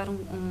posso lhe dar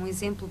um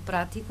exemplo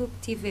prático.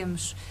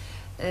 Tivemos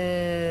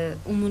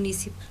um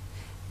município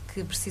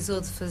que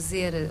precisou de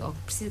fazer, ou que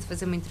precisa de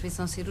fazer uma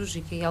intervenção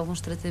cirúrgica e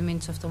alguns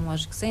tratamentos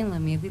oftalmológicos em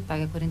Lamego e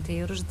paga 40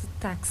 euros de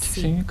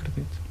táxi. Sim,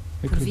 acredito.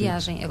 Por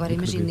viagem. Agora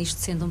imagina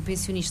isto sendo um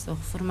pensionista ou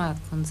reformado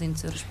com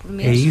 200 euros por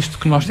mês. É isto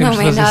que nós temos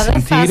de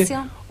fazer sentir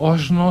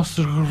aos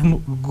nossos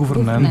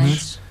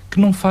governantes que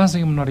não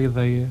fazem a menor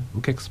ideia o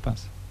que é que se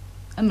passa.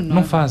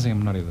 Não fazem a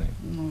menor ideia.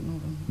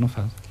 Não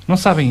fazem. Não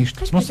sabem isto.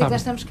 Mas não por isso é que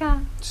sabem. nós estamos cá.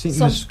 Sim,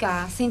 somos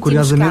cá, sentimos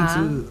curiosamente,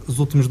 cá. os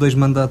últimos 2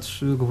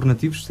 mandatos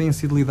governativos têm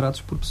sido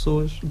liderados por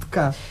pessoas de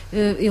cá.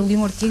 Eu li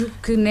um artigo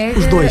que nega,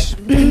 Os dois.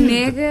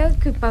 nega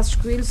que Passos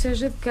Coelho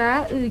seja de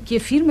cá, que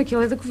afirma que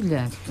ele é da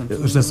Covilhã.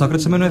 O José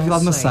Sócrates também não é de Vila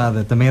de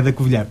Massada, também é da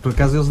Covilhã. Por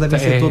acaso eles devem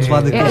ser todos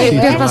lá daquele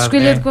sítio. Passos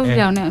Coelho é de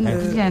Covilhã,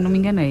 não me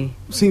enganei.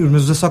 Sim,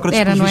 mas o José Sócrates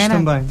Era, não era?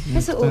 também.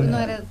 Mas Portanto, não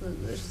era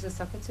José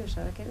Sócrates, eu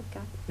achava que era de cá.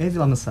 é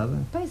Vila de Massada?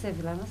 Pois é,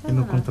 Vila Massada. É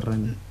meu não.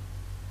 conterrâneo.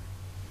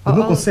 Do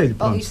meu conselho,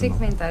 pronto. Isto em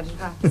comentários,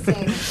 vá,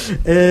 segue.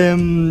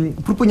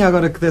 Propunha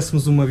agora que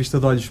dessemos uma vista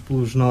de olhos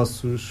pelos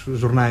nossos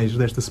jornais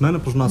desta semana,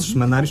 pelos nossos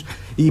semanários,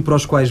 e para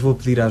os quais vou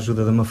pedir a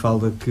ajuda da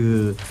Mafalda,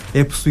 que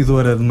é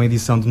possuidora de uma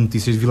edição de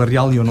Notícias de Vila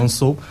Real, e eu não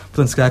sou.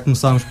 Portanto, se calhar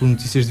começávamos por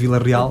Notícias de Vila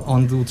Real,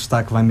 onde o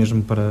destaque vai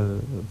mesmo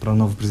para o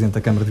novo Presidente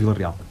da Câmara de Vila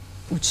Real.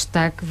 O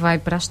destaque vai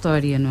para a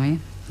história, não é?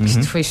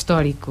 Isto foi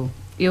histórico.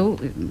 Eu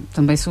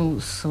também sou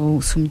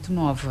muito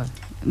nova,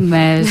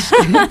 mas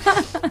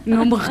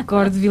não me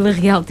recordo de Vila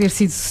Real ter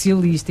sido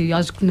socialista, e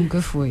acho que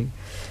nunca foi.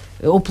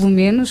 Ou pelo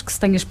menos que se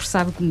tenha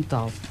expressado como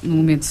tal, no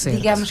momento certo.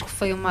 Digamos que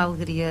foi uma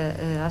alegria,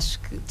 acho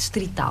que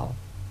distrital.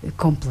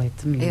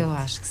 Completamente. Eu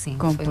acho que sim,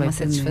 foi uma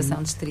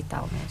satisfação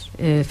distrital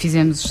mesmo.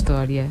 Fizemos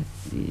história,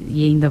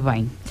 e ainda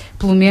bem.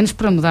 Pelo menos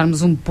para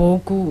mudarmos um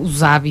pouco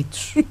os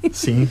hábitos.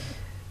 Sim.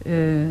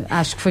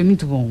 Acho que foi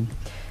muito bom.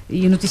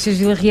 E a Notícias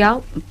de Vila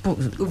Real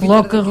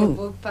coloca...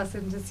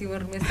 Passa-nos assim um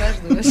arremesso às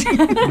duas.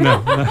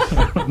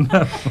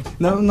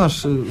 Não,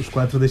 nós os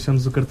 4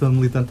 deixamos o cartão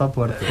militante à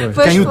porta.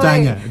 Pois Quem o foi.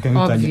 tenha.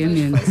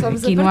 Obviamente.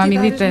 Aqui não há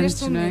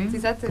militantes, não é?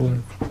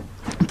 Exatamente.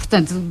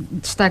 Portanto,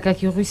 destaca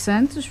aqui o Rui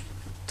Santos,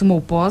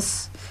 tomou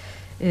posse.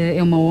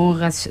 É uma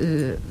honra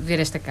ver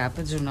esta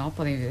capa de jornal,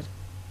 podem ver.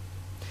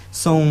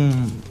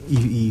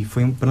 E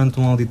foi perante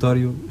um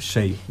auditório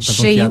cheio.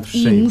 Cheio um teatro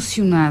e cheio.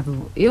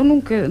 emocionado. Eu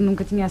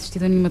nunca tinha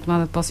assistido a nenhuma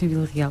tomada de posse em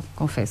Vila Real,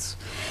 confesso.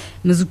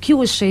 Mas o que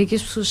eu achei é que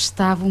as pessoas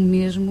estavam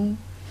mesmo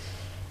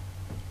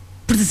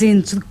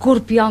presentes, de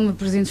corpo e alma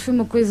presentes. Foi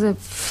uma coisa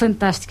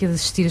fantástica de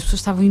assistir. As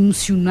pessoas estavam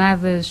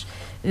emocionadas,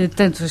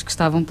 tanto as que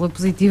estavam pela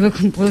positiva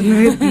como pela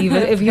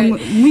negativa. Havia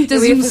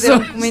muitas emoções. Eu ia fazer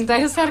um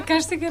comentário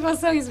sarcástico em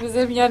relação a isso, mas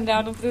é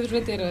melhor não podemos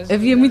bater hoje.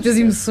 Havia muitas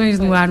emoções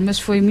no ar, mas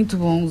foi muito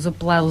bom. Os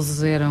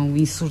aplausos eram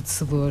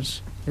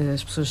ensurdecedores.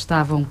 As pessoas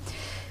estavam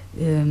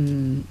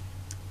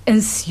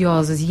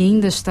ansiosas e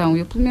ainda estão.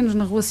 Eu, pelo menos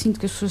na rua, sinto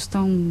que as pessoas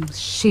estão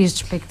cheias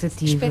de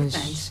expectativas.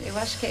 Expectantes. Eu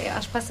acho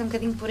que passa um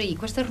bocadinho por aí.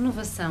 Com esta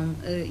renovação,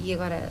 e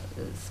agora,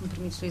 se me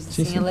permites, Luís,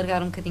 assim,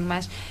 alargar um bocadinho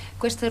mais,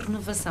 com esta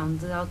renovação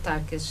de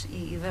autarcas,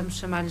 e vamos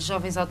chamar-lhes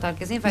jovens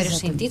autarcas em vários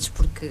sentidos,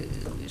 porque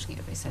o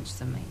engenheiro Rui Santos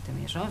também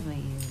é jovem,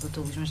 e o Dr.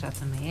 Luís Machado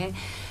também é.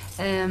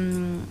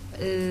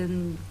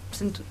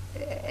 Portanto,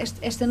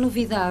 esta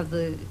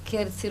novidade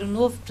quer ser o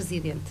novo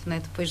presidente, não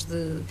é?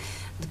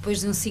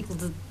 Depois de um ciclo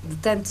de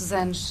tantos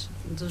anos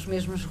dos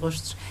mesmos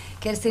rostos,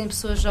 quer serem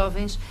pessoas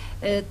jovens,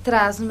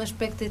 traz uma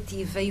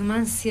expectativa e uma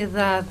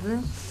ansiedade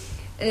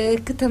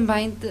que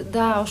também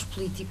dá aos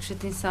políticos,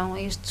 atenção,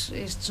 a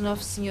estes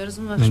novos senhores,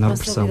 uma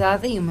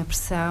responsabilidade e uma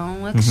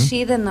pressão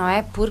acrescida, não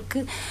é?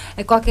 Porque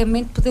a qualquer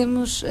momento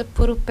podemos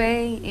pôr o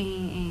pé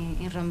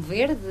em ramo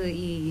verde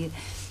e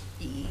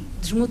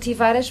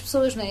desmotivar as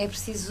pessoas, não é? É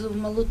preciso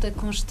uma luta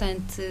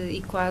constante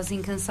e quase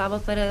incansável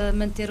para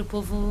manter o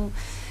povo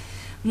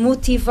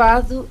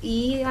motivado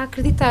e a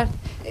acreditar.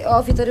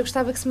 Vitor, eu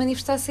gostava que se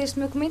manifestasse este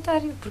meu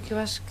comentário, porque eu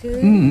acho que...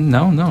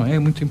 Não, é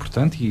muito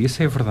importante e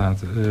isso é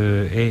verdade.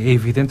 É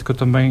evidente que eu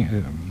também,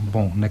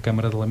 na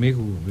Câmara de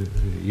Lamego,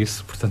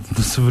 isso, portanto,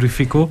 não se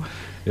verificou,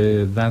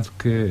 dado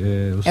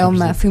que...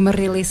 foi uma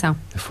reeleição.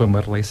 Foi uma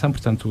reeleição,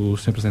 portanto, o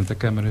Sr. Presidente da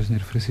Câmara, o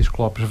Sr.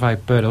 Francisco Lopes, vai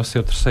para o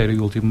seu 3º e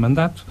último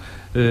mandato.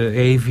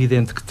 É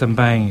evidente que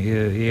também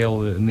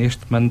ele,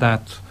 neste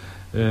mandato,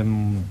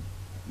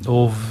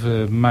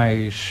 houve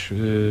mais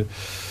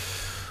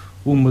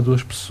uma,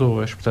 2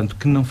 pessoas, portanto,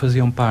 que não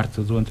faziam parte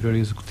do anterior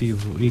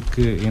executivo e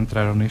que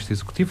entraram neste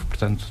executivo,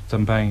 portanto,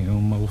 também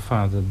uma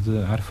lufada de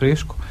ar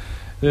fresco,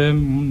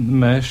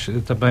 mas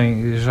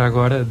também já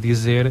agora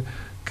dizer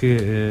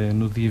que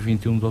no dia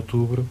 21 de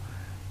outubro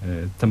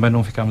também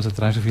não ficámos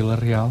atrás de Vila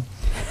Real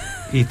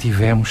e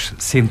tivemos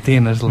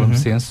centenas de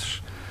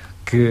lamecenses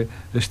que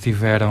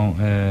estiveram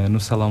no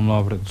Salão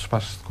Nobre dos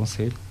Passos de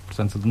Conselho,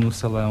 portanto, no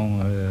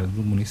Salão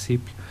do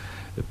município,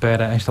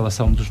 para a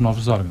instalação dos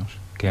novos órgãos,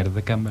 quer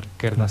da Câmara,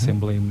 quer da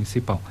Assembleia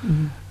Municipal.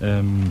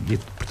 E,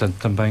 portanto,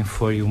 também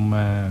foi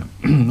uma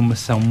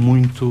ação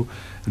muito,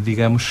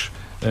 digamos,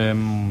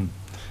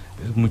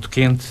 muito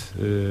quente,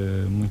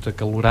 muito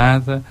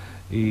acalorada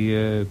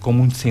e com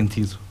muito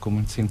sentido,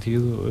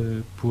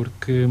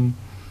 porque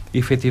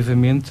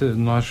efetivamente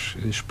nós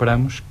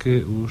esperamos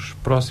que os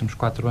próximos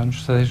 4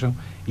 anos sejam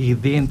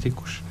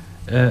idênticos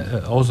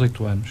aos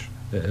 8 anos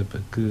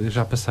que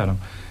já passaram.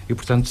 E,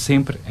 portanto,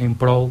 sempre em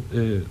prol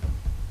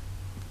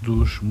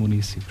dos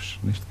munícipes,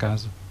 neste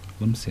caso,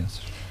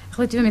 lamecenses.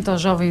 Relativamente aos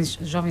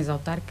jovens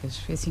autarcas,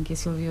 foi assim que a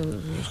Silvia...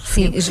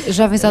 Sim,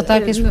 jovens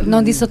autarcas,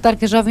 não disse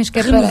autarcas jovens, que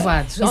é para...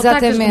 Renovados.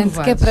 Exatamente,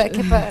 que é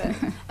para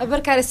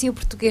abarcar assim o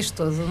português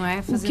todo, não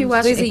é? O que eu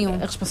acho é que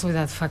a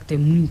responsabilidade de facto é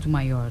muito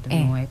maior,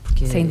 não é?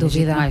 Porque sem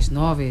dúvida. É gente mais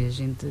nova, é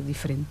gente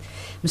diferente.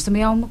 Mas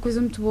também há uma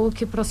coisa muito boa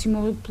que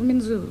aproximou, pelo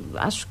menos eu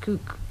acho que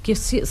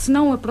se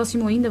não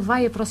aproximou ainda,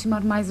 vai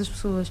aproximar mais as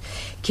pessoas,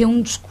 que é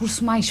um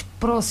discurso mais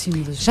próximo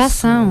das pessoas. Já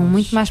são,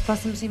 muito mais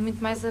próximos e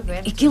muito mais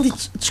abertos. Aquele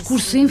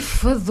discurso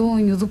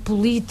enfadonho do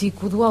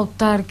político, do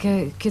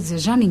autarca, quer dizer,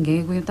 já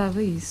ninguém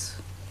aguentava isso.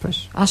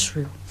 Pois. Acho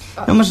eu.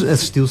 Não, mas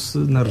assistiu-se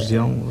na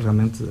região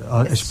realmente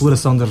à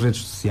exploração das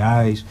redes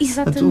sociais.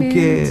 Exatamente. O que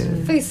é...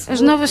 Facebook,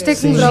 as novas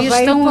tecnologias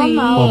estão aí.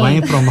 Para o bem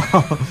e para o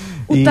mal.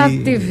 O TAD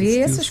TV,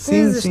 essas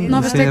coisas,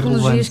 novas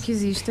tecnologias relevante. que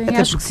existem.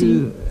 Até acho porque que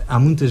sim. há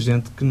muita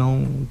gente que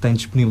não tem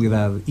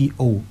disponibilidade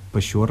ou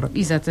pachorra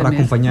para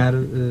acompanhar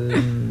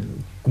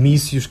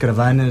comícios,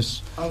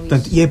 caravanas.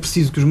 Portanto, e é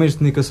preciso que os meios de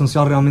comunicação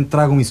social realmente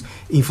tragam isso.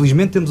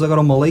 Infelizmente temos agora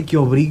uma lei que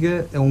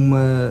obriga a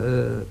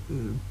uma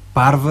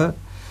parva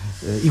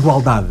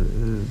igualdade.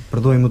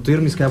 Perdoem-me o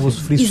termo, e se calhar vou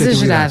sofrer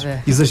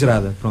suscetibilidades.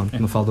 Exagerada. Pronto,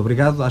 não falo de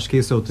obrigado, acho que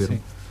esse é o termo.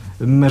 Sim.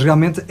 Mas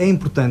realmente é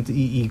importante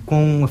e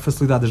com a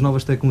facilidade das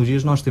novas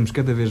tecnologias nós temos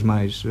cada vez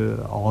mais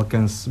ao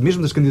alcance,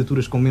 mesmo das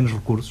candidaturas com menos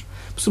recursos,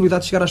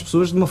 possibilidade de chegar às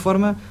pessoas de uma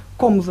forma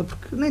cómoda,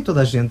 porque nem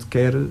toda a gente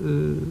quer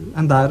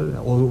andar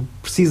ou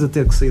precisa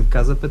ter que sair de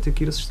casa para ter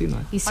que ir assistir, não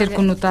é? E ser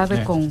conotada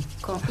com...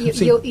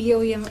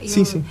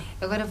 Sim.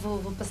 Agora vou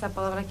passar a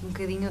palavra aqui um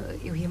bocadinho.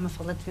 Eu e a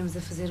Mafalda tivemos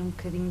a fazer um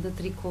bocadinho de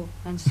tricô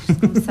antes de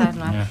começar,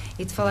 não é?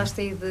 E tu falaste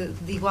aí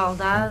de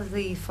igualdade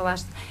e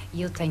falaste...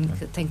 E eu tenho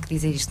que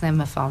dizer isto, não é,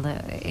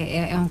 Mafalda?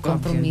 É um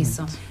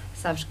compromisso.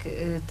 Sabes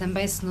que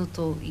também se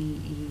notou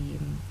e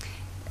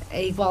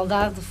a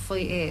igualdade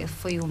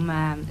foi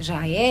uma...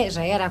 Já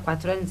era há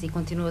 4 anos e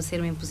continua a ser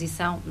uma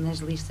imposição nas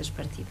listas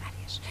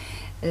partidárias.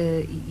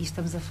 E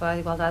estamos a falar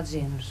de igualdade de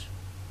géneros.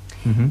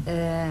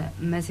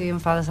 Mas eu e a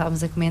Mafalda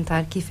estávamos a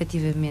comentar que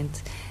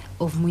efetivamente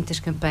houve muitas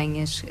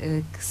campanhas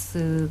que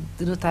se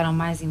denotaram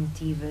mais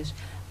emotivas,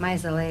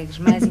 mais alegres,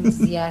 mais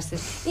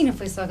entusiastas, e não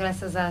foi só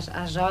graças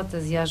às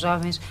jotas e aos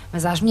jovens,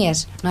 mas às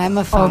mulheres, não é,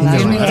 Mafalda?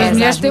 As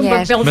mulheres têm um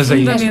papel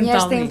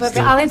fundamental.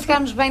 Além de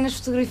ficarmos bem nas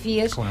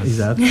fotografias, claro.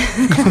 Exato.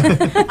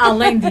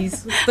 Além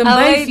disso,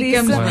 também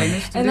ficamos bem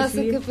nas fotografias. A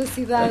nossa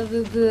capacidade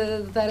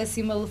de dar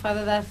assim uma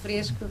lufada de ar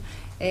fresco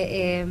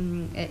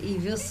e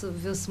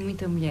viu-se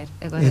muita mulher.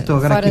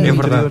 Agora aqui é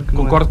verdade,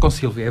 concordo com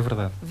Silvia, é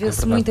verdade.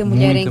 Viu-se muita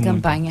mulher em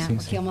campanha, sim.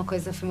 Que foi uma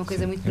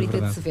coisa muito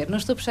bonita de se ver. Não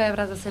estou a puxar a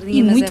brasa à sardinha,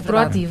 e mas muito é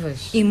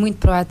proativas. E muito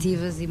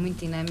proativas e muito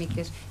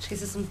dinâmicas.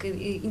 Esqueça-se um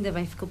bocadinho, ainda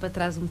bem, ficou para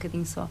trás um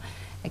bocadinho só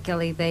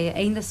aquela ideia,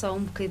 ainda só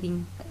um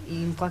bocadinho,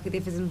 e qualquer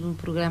dia fazemos um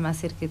programa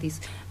acerca disso,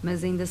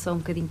 mas ainda só um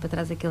bocadinho para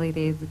trás aquela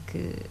ideia de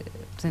que,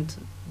 portanto,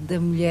 da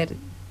mulher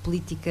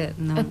política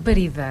não... A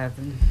paridade.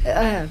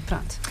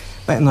 Pronto.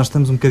 Bem, nós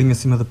estamos um bocadinho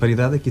acima da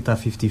paridade, aqui está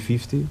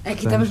 50-50.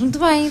 Aqui estamos muito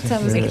bem,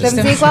 estamos em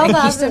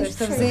igualdade.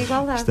 Estamos em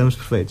igualdade. Estamos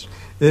perfeitos.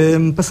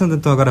 Passando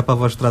então agora para a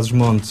voz de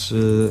Trás-os-Montes,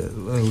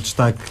 o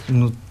destaque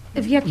no...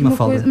 Havia aqui uma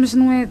coisa, mas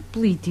não é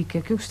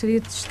política, que eu gostaria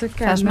de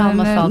destacar. Faz mal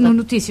uma falda. No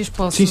Notícias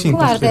posso... Sim,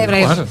 claro,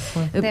 claro.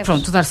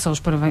 Pronto, dar só os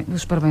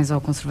parabéns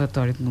ao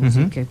Conservatório de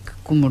Música, que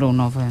comemorou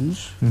 9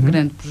 anos.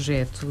 Grande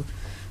projeto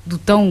do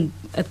tão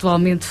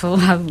atualmente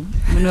falado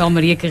Manuel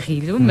Maria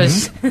Carrilho,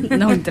 mas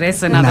não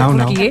interessa nada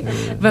porquê.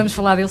 Vamos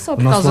falar dele só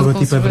por causa do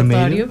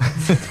Conservatório.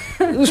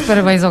 Os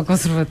parabéns ao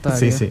Conservatório.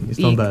 Sim,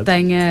 estão dados. Que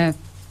tenha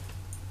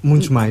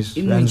muitos mais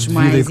anos de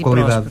vida e de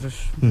qualidade.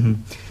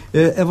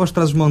 A voz de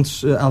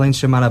Trás-os-Montes, além de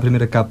chamar à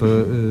primeira capa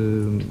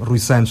Rui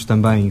Santos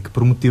também, que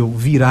prometeu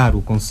virar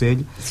o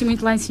Conselho. Sim,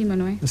 muito lá em cima,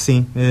 não é?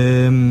 Sim.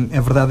 A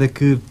verdade é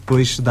que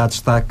depois dá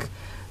destaque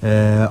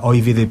ao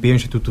IVDP, o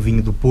Instituto do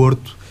Vinho do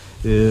Porto,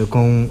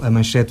 com a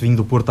manchete Vinho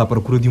do Porto à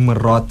procura de uma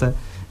rota,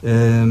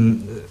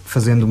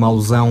 fazendo uma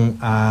alusão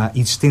à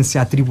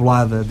existência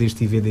atribulada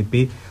deste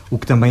IVDP, o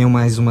que também é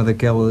mais uma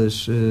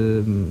daquelas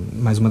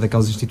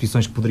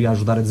instituições que poderia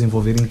ajudar a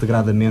desenvolver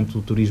integradamente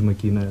o turismo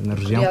aqui na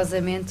região.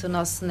 Curiosamente, o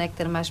nosso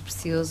néctar mais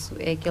precioso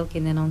é aquele que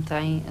ainda não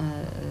tem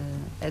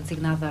a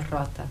designada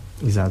rota.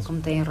 Exato.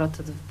 Como tem a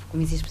rota,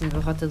 como existe, por exemplo,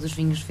 a rota dos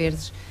vinhos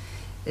verdes,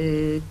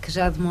 que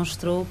já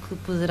demonstrou que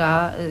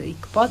poderá, e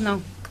que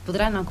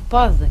poderá não, que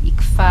pode e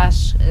que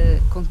faz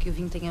com que o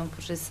vinho tenha uma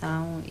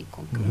projeção e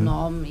com que o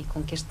nome e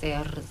com que as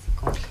terras e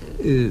com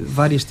que...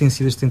 Várias têm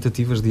sido as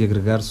tentativas de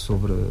agregar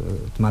sobre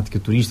a temática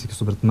turística,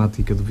 sobre a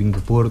temática do vinho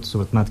do Porto,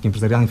 sobre a temática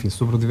empresarial, enfim,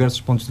 sobre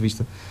diversos pontos de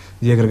vista,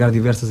 de agregar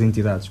diversas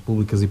entidades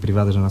públicas e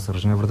privadas na nossa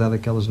região. A verdade é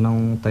que elas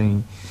não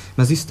têm...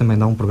 Mas isso também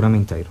dá um programa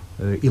inteiro.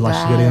 E lá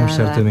chegaremos,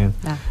 certamente.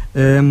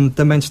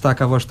 Também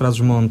destaca a voz de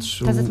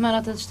Trás-os-Montes... Estás a tomar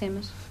nota dos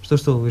temas?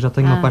 Estou. Eu já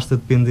tenho uma pasta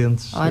de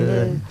pendentes.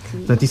 Olha,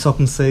 portanto, e só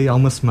comecei há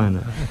uma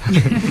semana.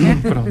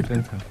 Pronto,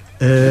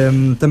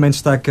 então. Também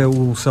destaca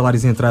os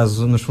salários em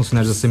atraso nos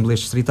funcionários das Assembleias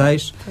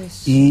Distritais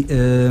e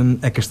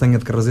a castanha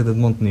de Carraseda de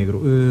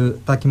Montenegro.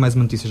 Está aqui mais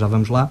uma notícia, já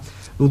vamos lá.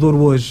 O Douro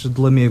hoje de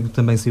Lamego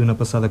também saiu na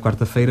passada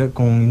quarta-feira,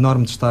 com um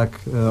enorme destaque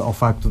ao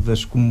facto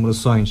das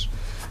comemorações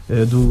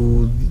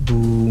do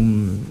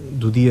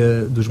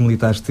Dia dos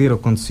Militares ter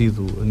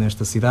acontecido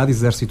nesta cidade. O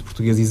Exército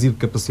Português exibe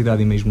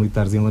capacidade e meios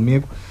militares em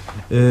Lamego,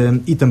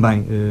 e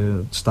também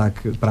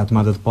destaque para a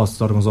tomada de posse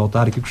dos órgãos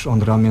autárquicos,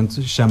 onde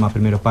realmente chama à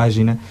primeira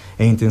página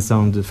a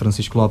intenção de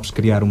Francisco Lopes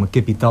criar uma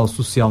capital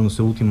social no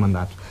seu último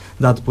mandato.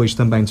 Dá depois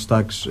também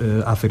destaques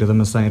à Feira da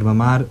Maçã em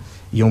Irmamar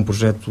e a um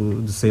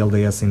projeto de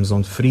CLDS em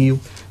Mesão de Frio.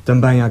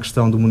 Também à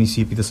questão do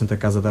município e da Santa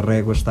Casa da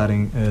Régua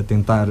estarem a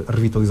tentar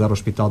revitalizar o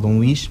Hospital Dom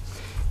Luís.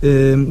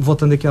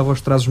 Voltando aqui à voz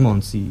de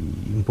Trás-os-Montes e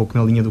um pouco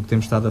na linha do que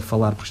temos estado a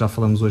falar, porque já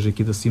falamos hoje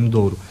aqui da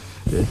Cimedouro,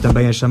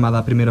 também é chamada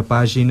à primeira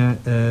página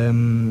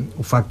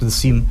o facto de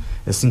Cime,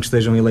 assim que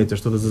estejam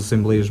eleitas todas as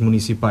assembleias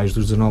municipais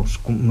dos 19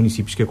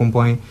 municípios que a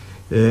compõem,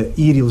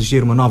 ir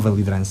eleger uma nova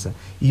liderança,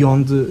 e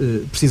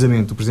onde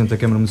precisamente o Presidente da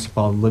Câmara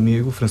Municipal de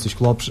Lamego,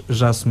 Francisco Lopes,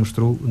 já se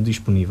mostrou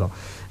disponível.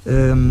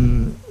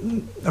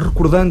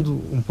 Recordando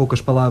um pouco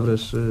as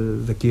palavras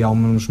daqui a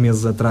uns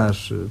meses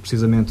atrás,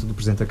 precisamente do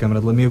Presidente da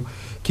Câmara de Lamego,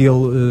 que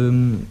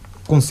ele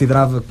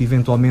considerava que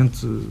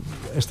eventualmente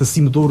esta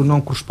Cimedouro não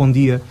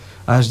correspondia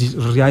às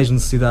reais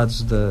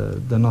necessidades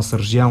da nossa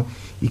região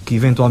e que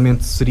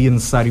eventualmente seria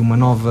necessário uma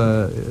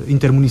nova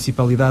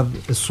intermunicipalidade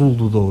a sul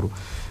do Douro.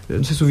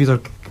 Não sei se o Vítor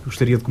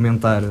gostaria de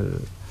comentar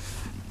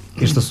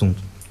este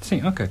assunto.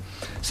 Sim, ok.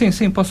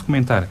 Sim, posso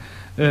comentar.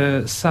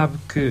 Sabe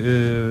que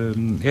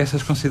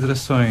essas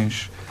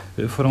considerações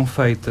foram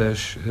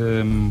feitas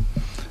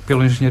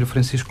pelo engenheiro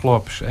Francisco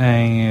Lopes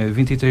em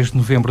 23 de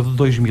novembro de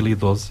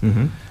 2012,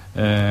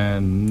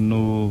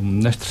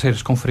 nas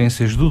terceiras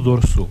conferências do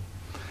Douro Sul.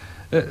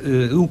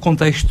 O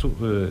contexto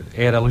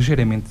era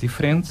ligeiramente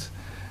diferente.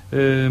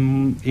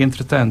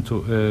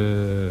 Entretanto,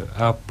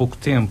 há pouco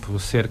tempo,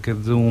 cerca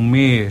de um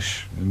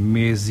mês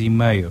e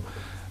meio,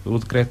 o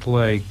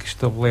decreto-lei que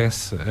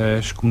estabelece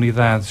as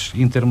comunidades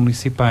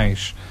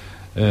intermunicipais,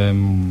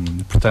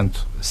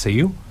 portanto,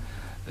 saiu,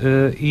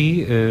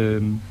 e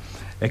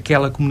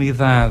aquela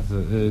comunidade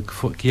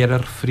que era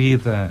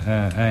referida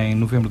em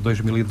novembro de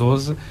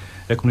 2012,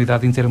 a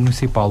comunidade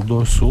intermunicipal do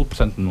Douro Sul,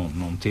 portanto,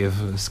 não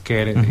teve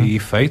sequer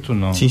efeito,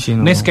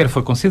 nem sequer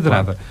foi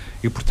considerada.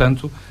 E,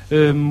 portanto,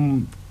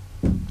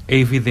 é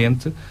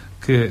evidente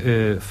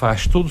que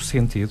faz todo o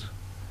sentido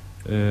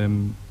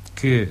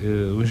que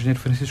o engenheiro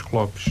Francisco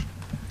Lopes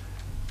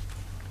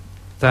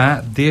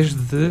está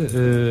desde,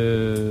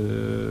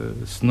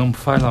 se não me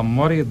falha a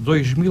memória,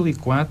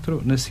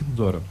 2004 na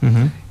Cimedouro.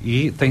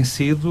 E tem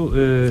sido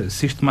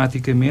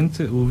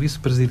sistematicamente o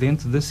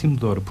vice-presidente da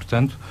Cimedouro,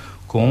 portanto,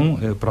 com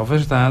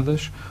provas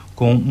dadas,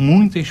 com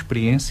muita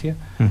experiência,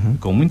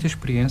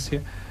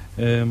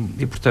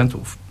 e,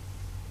 portanto,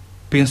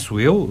 penso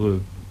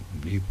eu,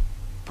 e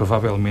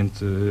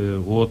provavelmente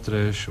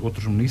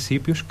outros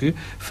municípios, que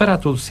fará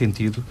todo o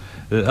sentido,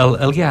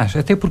 aliás,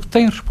 até porque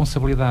tem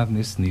responsabilidade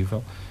nesse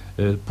nível,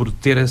 por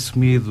ter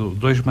assumido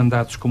 2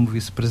 mandatos como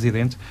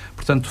vice-presidente,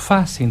 portanto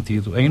faz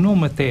sentido, em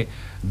nome até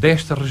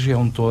desta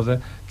região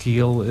toda, que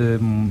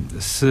ele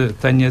se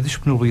tenha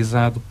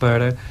disponibilizado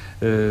para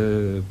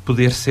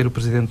poder ser o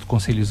presidente do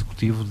Conselho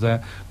Executivo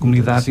da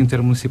Comunidade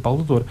Intermunicipal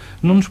do Douro.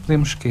 Não nos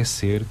podemos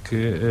esquecer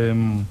que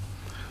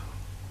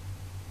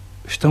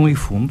estão aí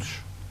fundos,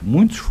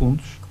 muitos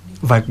fundos.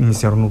 Vai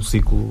iniciar um novo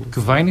ciclo. Que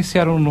vai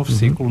iniciar um novo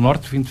ciclo,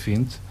 Norte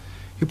 2020,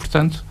 e,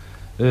 portanto,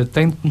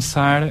 tem de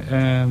começar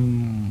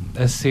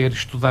a ser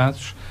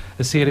estudados,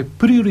 a ser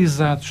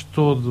priorizados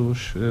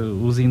todos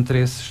os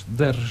interesses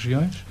das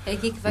regiões. É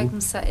aqui que vai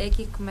começar, é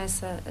aqui que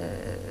começa...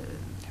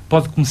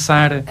 Pode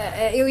começar...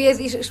 eu ia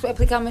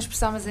aplicar uma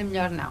expressão, mas é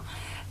melhor não.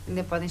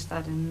 Ainda podem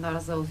estar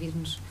menores a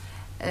ouvir-nos.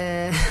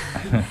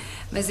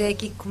 Mas é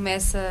aqui que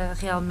começa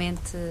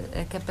realmente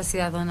a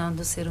capacidade ou não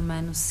do ser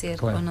humano ser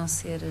ou não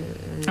ser...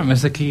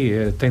 mas aqui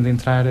tem de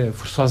entrar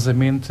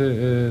forçosamente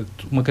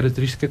uma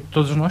característica que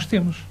todos nós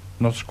temos,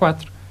 nós os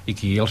 4, e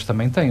que eles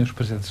também têm, os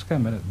presidentes de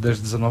Câmara, das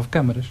 19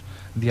 câmaras,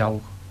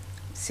 diálogo.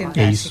 Sim,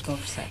 é isso.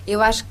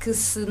 Eu acho que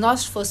se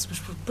nós fôssemos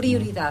por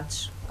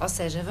prioridades, ou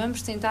seja,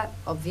 vamos tentar,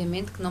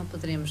 obviamente que não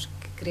poderemos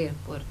querer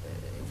pôr,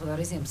 vou dar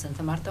o exemplo,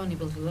 Santa Marta ao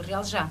nível de Vila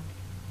Real já,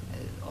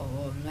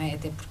 ou não é,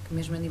 até porque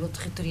mesmo a nível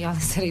territorial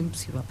isso era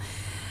impossível.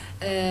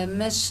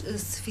 Mas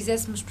se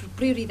fizéssemos por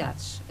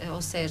prioridades,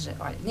 ou seja,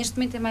 olha, neste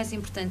momento é mais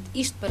importante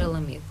isto para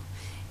Lamego,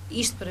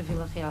 isto para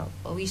Vila Real,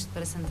 ou isto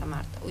para Santa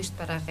Marta, ou isto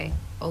para a Ré,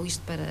 ou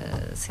isto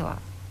para, sei lá.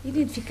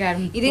 Identificar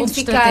pontos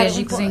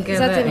estratégicos em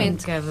cada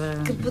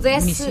que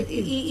pudesse, município.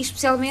 e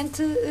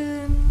especialmente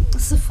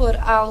se for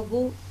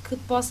algo que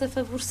possa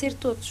favorecer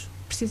todos.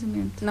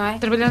 Precisamente. Não é?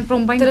 Trabalhando para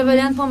um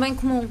bem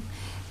comum.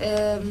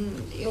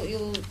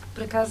 Eu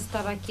por acaso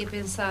estava aqui a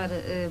pensar,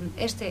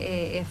 esta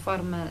é a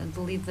forma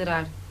de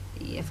liderar,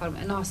 e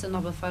a nossa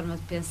nova forma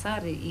de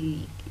pensar,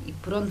 e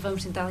por onde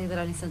vamos tentar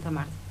liderar em Santa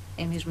Marta.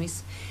 É mesmo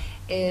isso.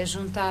 É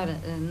juntar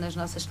nas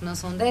nossas, que não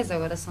são 10,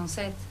 agora são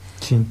 7,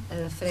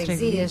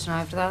 freguesias, não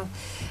é verdade?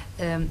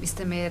 Isso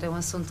também era um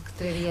assunto que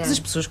traria... Mas as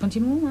pessoas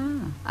continuam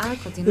lá.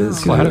 Continuam.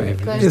 Claro,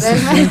 esse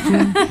assunto,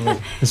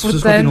 as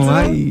pessoas continuam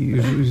lá e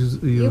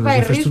as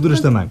infraestruturas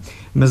também.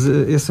 Mas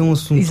esse é um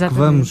assunto que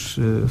vamos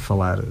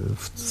falar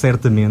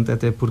certamente,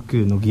 até porque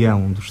no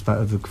guião do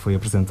Estado que foi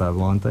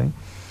apresentado ontem,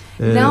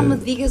 não me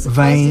digas o que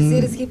vais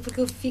dizer assim,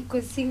 porque eu fico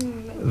assim...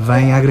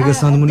 Vem a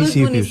agregação de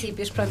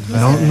municípios. Pronto,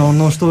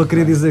 não estou a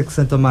querer dizer que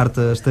Santa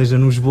Marta esteja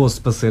no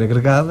esboço para ser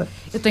agregada.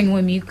 Eu tenho um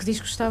amigo que diz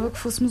que gostava que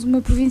fôssemos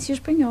uma província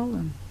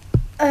espanhola.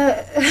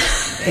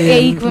 É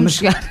aí que vamos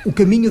chegar. O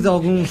caminho de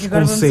alguns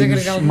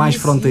concelhos mais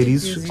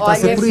fronteiriços está a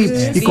ser por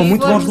aí, e com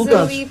muito bons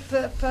resultados.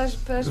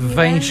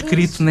 Vem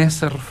escrito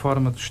nessa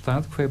reforma do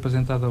Estado que foi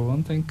apresentada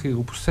ontem que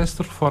o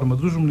processo de reforma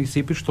dos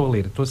municípios, estou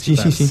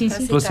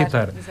a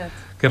citar,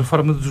 que a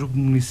reforma dos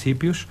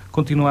municípios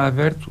continua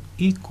aberto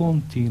e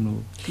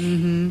contínuo.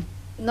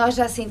 Nós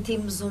já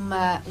sentimos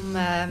uma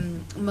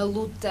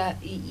luta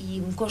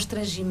e um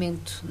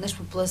constrangimento nas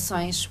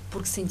populações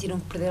porque sentiram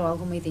que perderam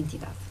alguma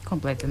identidade.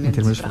 Completamente. Em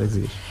termos de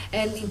freguesias.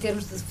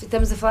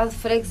 Estamos a falar de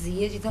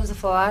freguesias e estamos a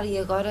falar, e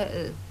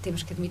agora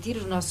temos que admitir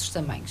os nossos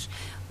tamanhos,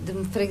 de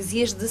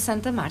freguesias de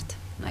Santa Marta.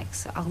 Não é? Que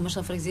algumas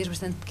são freguesias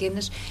bastante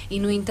pequenas e,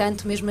 no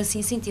entanto, mesmo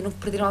assim sentiram que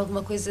perderam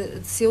alguma coisa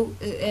de seu,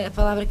 a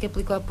palavra que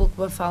aplicou há pouco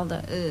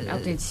Mafalda,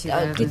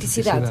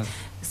 autenticidade.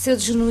 Seu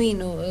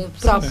genuíno,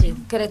 próprio,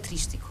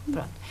 característico.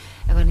 Pronto.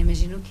 Agora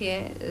imagino o que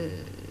é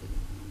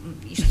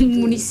isto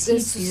de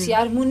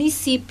associar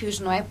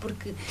municípios, não é?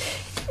 Porque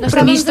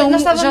para mim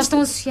já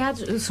estão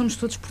associados, somos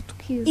todos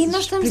portugueses. E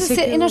nós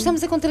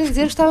estamos a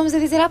contradizer o que estávamos a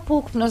dizer há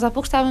pouco. Nós há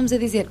pouco estávamos a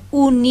dizer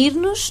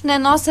unir-nos na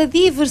nossa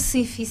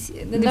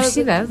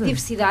diversidade,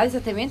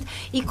 exatamente,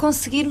 e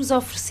conseguirmos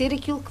oferecer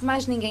aquilo que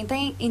mais ninguém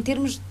tem em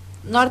termos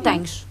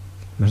nortenhos.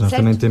 Mas nós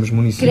também temos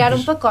municípios criar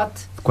um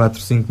pacote de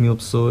 4, 5 mil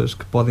pessoas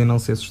que podem não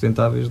ser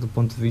sustentáveis do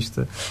ponto de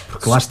vista...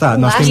 Porque lá está,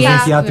 nós temos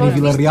um teatro em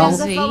Vila Real e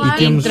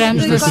temos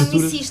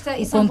infraestrutura.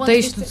 O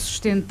contexto de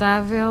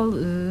sustentável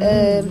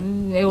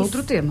é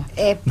outro tema.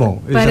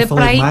 Bom,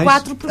 para aí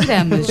 4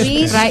 programas.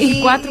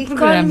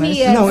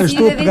 Não, eu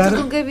estou a pegar... dentro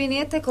de um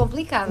gabinete é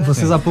complicado.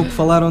 Vocês há pouco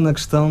falaram na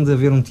questão de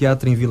haver um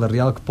teatro em Vila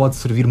Real que pode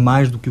servir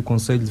mais do que o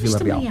Conselho de Vila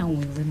Real. Também é um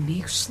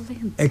amigo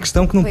excelente. A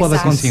questão que não pode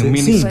acontecer...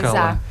 Sim,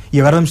 e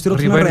agora vamos ter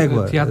outro na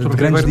régua, teatro de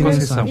grandes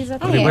dimensões.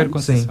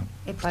 Sim.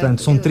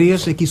 Portanto, são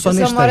 3 aqui só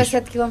neste eixo.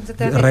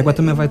 A régua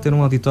também vai ter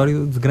um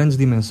auditório de grandes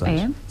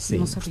dimensões. Sim.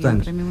 Não sabia,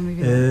 portanto,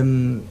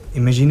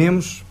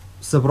 imaginemos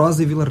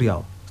Sabrosa e Vila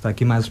Real, que está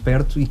aqui mais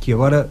perto e que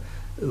agora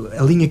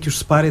a linha que os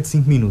separa é de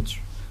 5 minutos,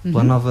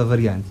 pela nova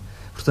variante.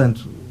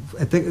 Portanto,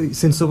 até,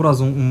 sendo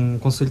Sabrosa um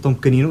concelho tão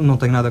pequenino, não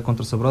tenho nada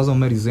contra Sabrosa, é um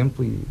mero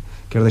exemplo e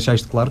quero deixar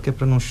isto claro, que é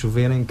para não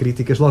choverem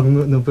críticas logo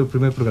no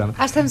primeiro programa.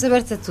 Estamos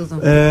abertos a tudo.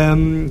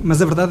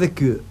 Mas a verdade é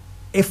que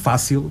é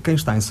fácil quem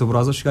está em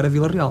Sabrosa chegar a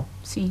Vila Real.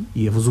 Sim.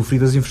 E a usufruir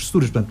das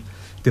infraestruturas. Portanto,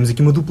 temos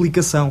aqui uma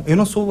duplicação. Eu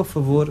não sou a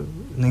favor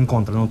nem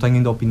contra, não tenho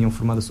ainda opinião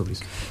formada sobre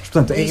isso.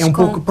 Portanto, é um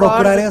pouco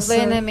procurar essa...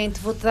 plenamente.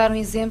 Vou-te dar um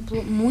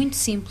exemplo muito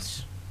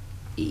simples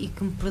e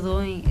que me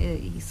perdoem,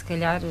 e se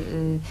calhar...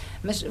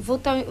 mas vou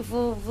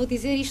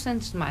dizer isto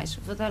antes de mais.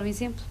 Vou dar um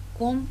exemplo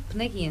como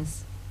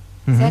penaguiense.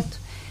 Certo?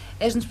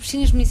 As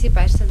piscinas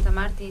municipais de Santa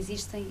Marta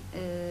existem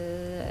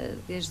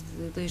desde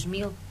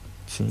 2000.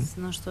 Sim.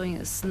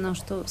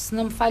 Se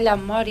não me falha a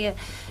memória,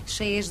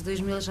 cheias de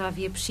 2000 já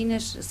havia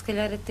piscinas, se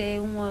calhar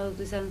até 1 ou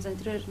 2 anos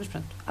anteriores, mas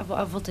pronto,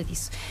 à volta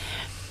disso.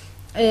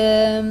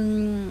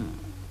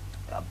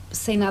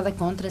 Sem nada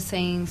contra,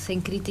 sem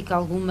crítica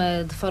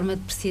alguma, de forma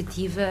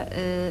depreciativa,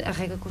 a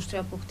Rega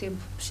construiu há pouco tempo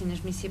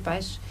piscinas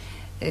municipais,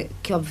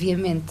 que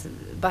obviamente,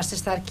 basta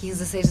estar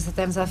 15 a 6 a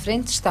 7 anos à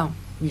frente, estão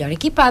melhor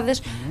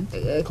equipadas,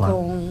 claro.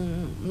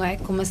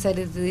 com uma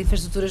série de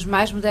infraestruturas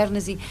mais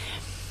modernas e...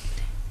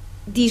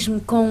 Diz-me,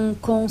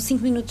 com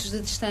 5 minutos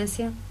de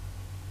distância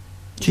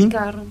de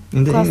carro...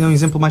 Ainda é um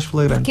exemplo mais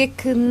flagrante. Porque é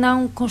que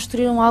não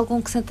construíram algo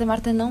que Santa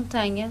Marta não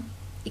tenha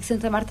e que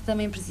Santa Marta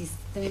também precisa?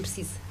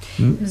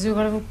 Mas eu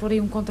agora vou pôr aí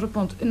um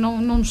contraponto. Não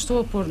me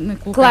estou a pôr,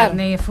 colocar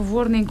nem a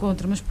favor nem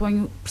contra, mas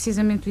ponho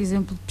precisamente o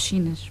exemplo de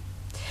piscinas.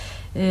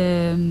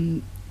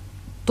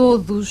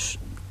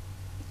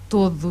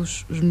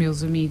 Todos os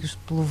meus amigos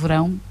pelo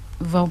verão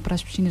vão para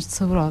as piscinas de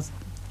Sabrosa,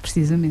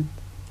 precisamente.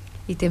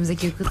 E temos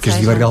aqui o que porque as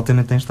de Vila Real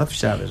também têm estado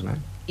fechadas, não é?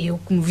 Eu,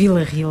 como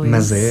Vila Real.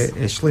 Mas é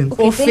excelente.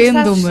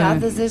 Ofendo-me.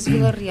 Fechadas as de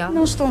Vila Real?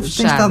 Não estão fechadas.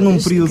 Tem estado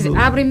num período... Dizer,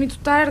 abrem muito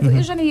tarde,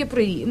 eu já nem ia por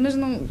aí, mas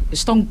não.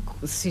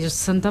 Se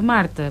Santa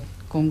Marta,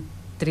 com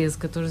 13,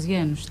 14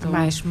 anos. Estão,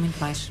 Muito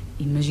mais.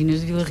 Imaginas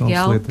de Vila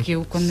Real, que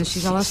eu quando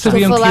nasci já lá estava.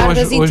 Sabiam Estou a falar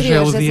que hoje é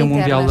o das Dia internas.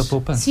 Mundial da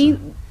Poupança? Sim,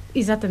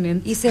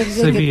 exatamente. Isso é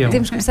dizer que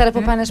temos que começar a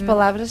poupar nas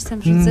palavras,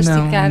 estamos-nos a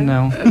esticar.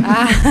 Não.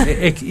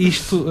 É que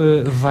isto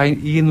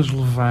ia nos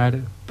levar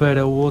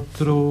para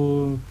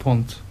outro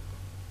ponto.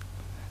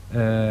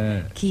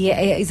 Que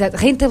exato,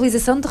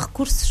 rentabilização de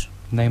recursos.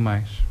 Nem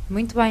mais.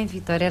 Muito bem,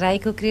 Vítor, era aí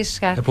que eu queria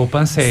chegar. A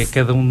poupança é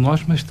cada um de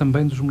nós, mas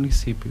também dos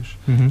municípios.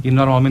 E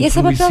normalmente Esse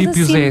os é o papel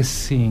municípios da CIM. é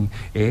assim.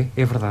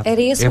 É verdade.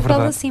 Era esse é o papel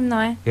verdade. da CIM,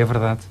 não é? É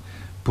verdade.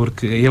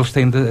 Porque eles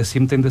têm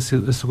de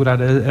assegurar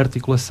a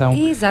articulação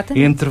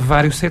Exatamente. entre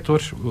vários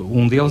setores.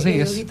 Um deles é Eu e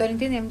o esse. Vítor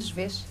entendemos,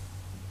 vês?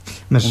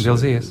 Mas, Um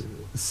deles é esse.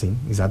 Sim,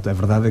 exato. A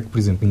verdade é que, por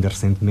exemplo, ainda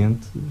recentemente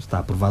está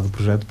aprovado o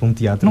projeto para um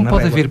teatro Não na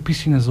pode Régua. haver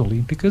piscinas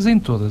olímpicas em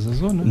todas as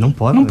zonas. Não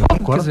pode. Não pode,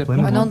 concordo quer dizer,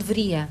 plenamente. Ou não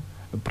deveria.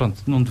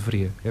 Pronto, não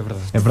deveria, é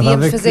verdade. A verdade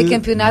Devíamos é fazer que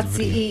campeonatos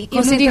e Eu não digo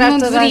concentrar não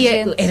toda a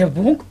deveria. gente. Era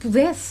bom que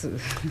pudesse.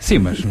 Sim,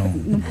 mas não.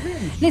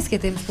 Nem sequer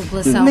temos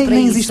população nem para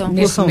existe isso. população,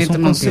 Neste são momento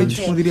não conselhos,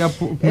 temos. como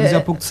dizia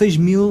há pouco, de 6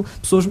 mil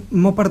pessoas, a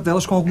maior parte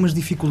delas com algumas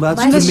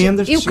dificuldades Mas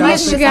tremendas de eu chegar queria à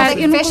frente. chegar-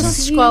 eu não Fecham-se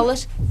consegui-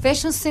 escolas,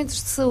 fecham-se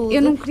centros de saúde,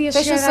 Eu não queria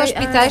fecham-se chegar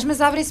hospitais,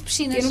 mas abrem-se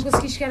piscinas. Eu não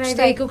consegui chegar à Gostei.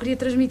 ideia que eu queria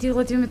transmitir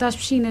relativamente às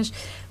piscinas.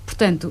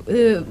 Portanto,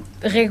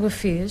 a Régua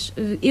fez.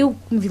 Eu,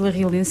 como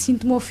vila-realense,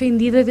 sinto-me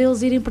ofendida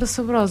deles irem para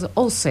Sabrosa.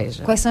 Ou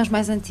seja, Quais são as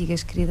mais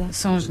antigas, querida?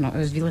 são as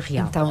Vila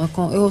Real.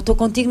 Então, eu estou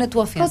contigo na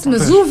tua ofensa. Pronto,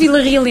 mas o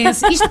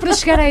vila-realense, isto para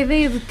chegar à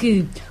ideia de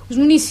que os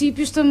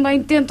municípios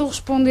também tentam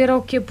responder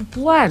ao que é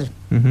popular.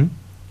 Uhum.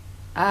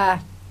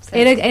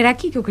 Era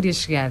aqui que eu queria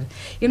chegar.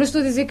 Eu não estou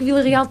a dizer que Vila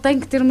Real tem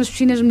que ter umas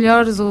piscinas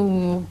melhores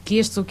ou que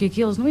estes ou que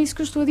aqueles. Não é isso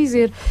que eu estou a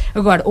dizer.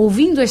 Agora,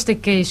 ouvindo esta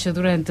queixa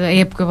durante a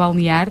época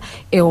balnear,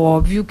 é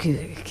óbvio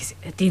que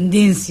a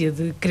tendência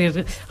de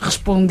querer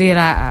responder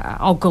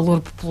ao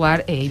calor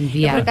popular é Eu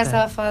imediata. por acaso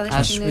estava a falar das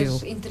acho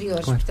piscinas eu.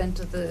 interiores, Claro.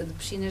 portanto, de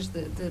piscinas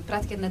de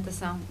prática de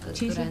natação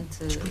Sim,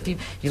 durante... desportivo.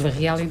 Vila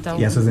Real, então.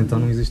 E essas então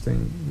não existem.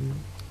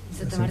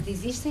 Em Santa Marta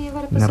existem e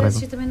agora Na passou a Régua.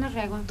 existir também na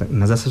Régua.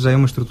 Mas essa já é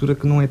uma estrutura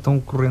que não é tão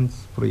corrente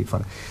por aí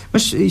fora.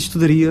 Mas isto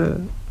daria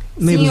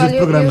meia Sim, dúzia de olha, eu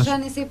programas. já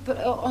nem sei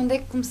onde é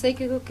que comecei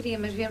que eu queria,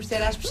 mas viemos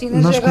ter às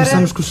piscinas Nós e agora...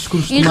 começamos com os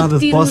discursos de em tomada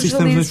de repetirmos posse e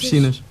estamos nas valências.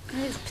 piscinas.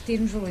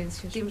 Repetirmos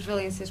valências. Temos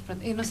valências, pronto.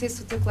 Eu não sei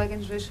se o teu colega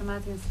nos veio chamar a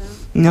atenção.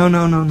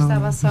 Não.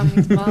 Estava só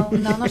muito mal.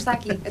 Não está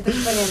aqui. É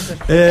transparente.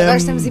 É, Agora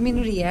estamos em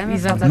minoria. é?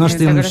 Exatamente. Nós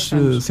agora temos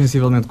estamos.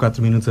 sensivelmente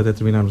 4 minutos até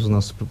terminarmos o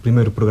nosso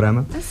primeiro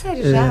programa. A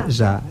sério, já?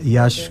 Já. E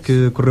acho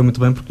que correu muito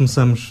bem porque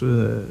começamos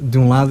de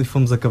um lado e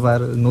fomos acabar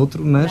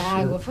noutro, mas... Na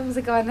água. Fomos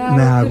acabar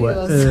na água.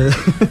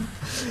 curioso.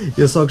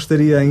 Eu só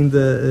gostaria ainda...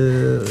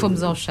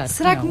 Fomos ao charco.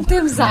 Será que não.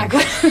 metemos água?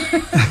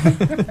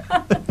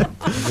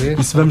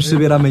 Isso vamos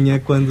saber amanhã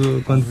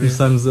quando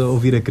começarmos a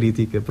ouvir a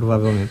crítica,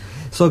 provavelmente.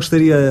 Só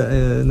gostaria,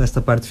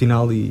 nesta parte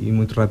final e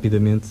muito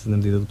rapidamente, na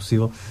medida do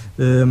possível,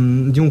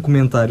 de um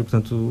comentário,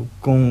 portanto,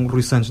 com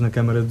Rui Santos na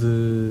Câmara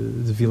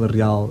de Vila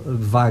Real,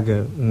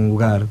 vaga um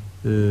lugar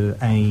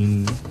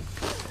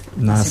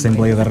na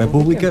Assembleia da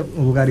República,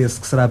 um lugar esse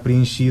que será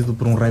preenchido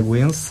por um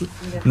reguense,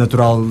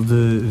 natural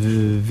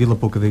de Vila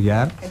Pouca de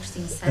Aguiar,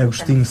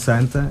 Agostinho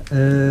Santa.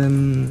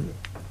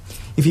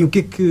 Enfim, o que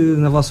é que,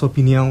 na vossa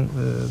opinião,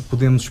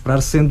 podemos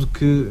esperar, sendo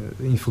que,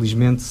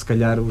 infelizmente, se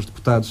calhar os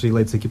deputados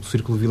eleitos aqui pelo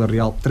Círculo de Vila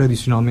Real,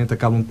 tradicionalmente,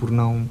 acabam por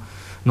não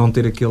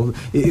ter aquele...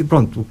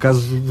 Pronto, o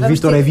caso do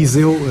Vítor é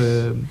Viseu,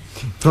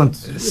 pronto,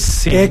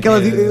 Sim, é aquela...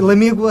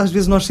 Lamego, às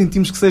vezes nós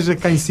sentimos que seja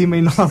cá em cima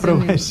e não lá para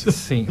baixo.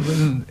 Sim,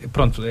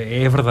 pronto,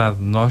 é verdade.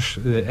 Nós,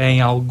 em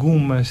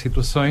algumas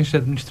situações,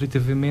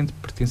 administrativamente,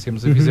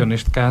 pertencemos a Viseu.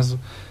 Neste caso,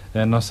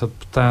 a nossa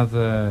deputada,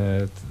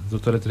 a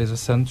doutora Teresa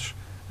Santos,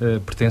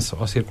 pertence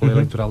ao Círculo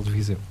Eleitoral de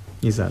Viseu.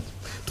 Exato.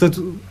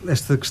 Portanto,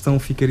 esta questão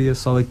ficaria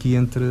só aqui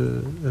entre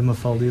a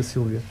Mafalda e a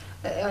Sílvia.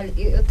 Olha,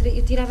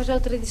 eu tirava já o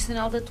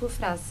tradicional da tua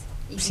frase.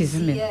 E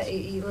Precisamente. dizia,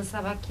 e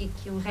lançava aqui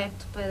um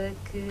reto para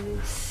que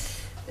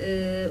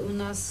o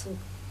nosso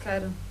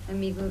caro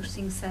amigo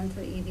Agostinho Santa,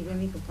 e digo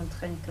amigo,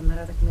 conterrâneo,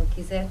 camarada, como ele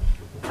quiser,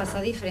 faça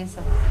a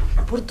diferença.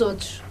 Por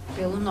todos,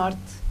 pelo Norte,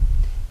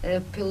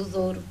 pelo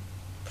Douro,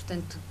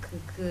 portanto,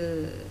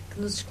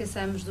 que nos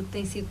esqueçamos do que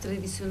tem sido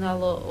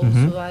tradicional ao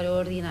usuário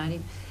ordinário.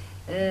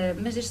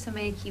 Mas deixo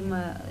também aqui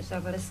já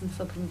agora, se me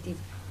for permitido,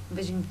 um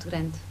beijinho muito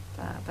grande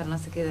para a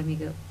nossa querida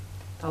amiga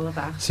Paula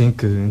Barros. Sim,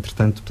 que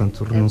entretanto,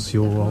 portanto,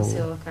 renunciou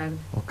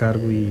ao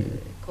cargo e...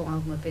 com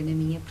alguma pena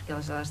minha, porque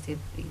ela já lá esteve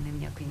e, na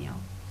minha opinião,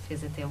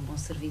 fez até um bom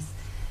serviço,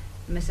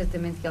 mas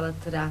certamente que ela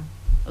terá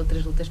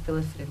outras lutas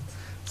pela frente.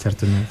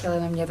 Certamente. Que ela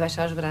não é mulher de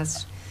baixar os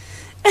braços.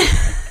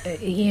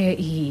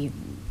 E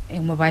é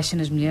uma baixa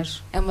nas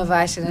mulheres. É uma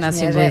baixa Na nas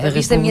Assembleia mulheres. da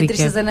Viste a minha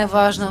República. tristeza na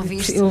voz, não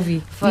viste? Eu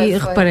vi, Foi,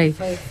 reparei.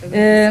 foi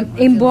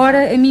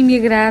Embora a mim me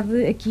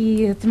agrade,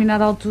 aqui a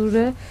determinada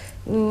altura,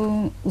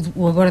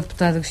 o agora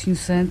deputado Agostinho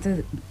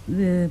Santa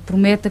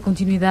promete a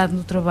continuidade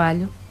no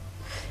trabalho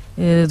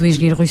do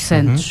engenheiro Rui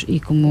Santos e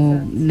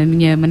como, na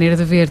minha maneira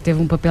de ver,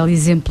 teve um papel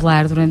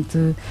exemplar durante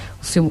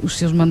os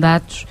seus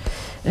mandatos,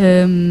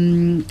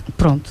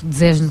 Pronto,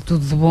 desejo-lhe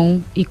tudo de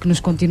bom e que nos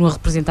continue a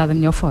representar da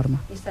melhor forma.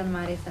 E está numa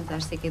área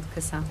fantástica, a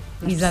educação.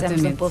 Nós Exatamente.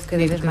 precisamos de um povo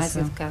cada vez mais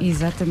educado.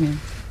 Exatamente.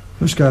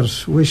 Meus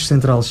caros, o Eixo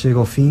Central chega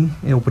ao fim,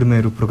 é o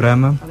primeiro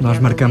programa. Obrigada, Nós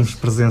marcamos Luís.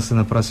 presença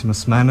na próxima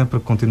semana para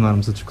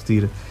continuarmos a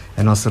discutir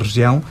a nossa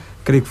região.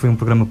 Creio que foi um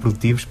programa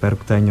produtivo, espero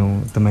que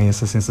tenham também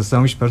essa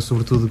sensação e espero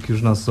sobretudo que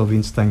os nossos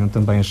ouvintes tenham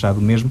também achado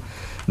o mesmo.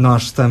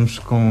 Nós estamos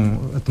com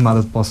a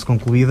tomada de posse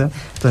concluída,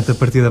 portanto a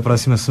partir da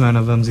próxima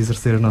semana vamos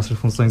exercer as nossas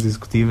funções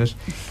executivas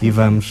e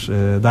vamos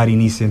dar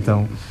início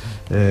então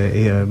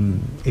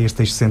a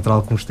este Eixo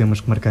Central com os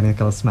temas que marcarem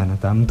aquela semana.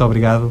 Tá? Muito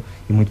obrigado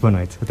e muito boa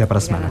noite. Até para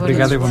a semana.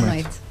 Obrigado e boa Boa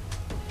noite. noite.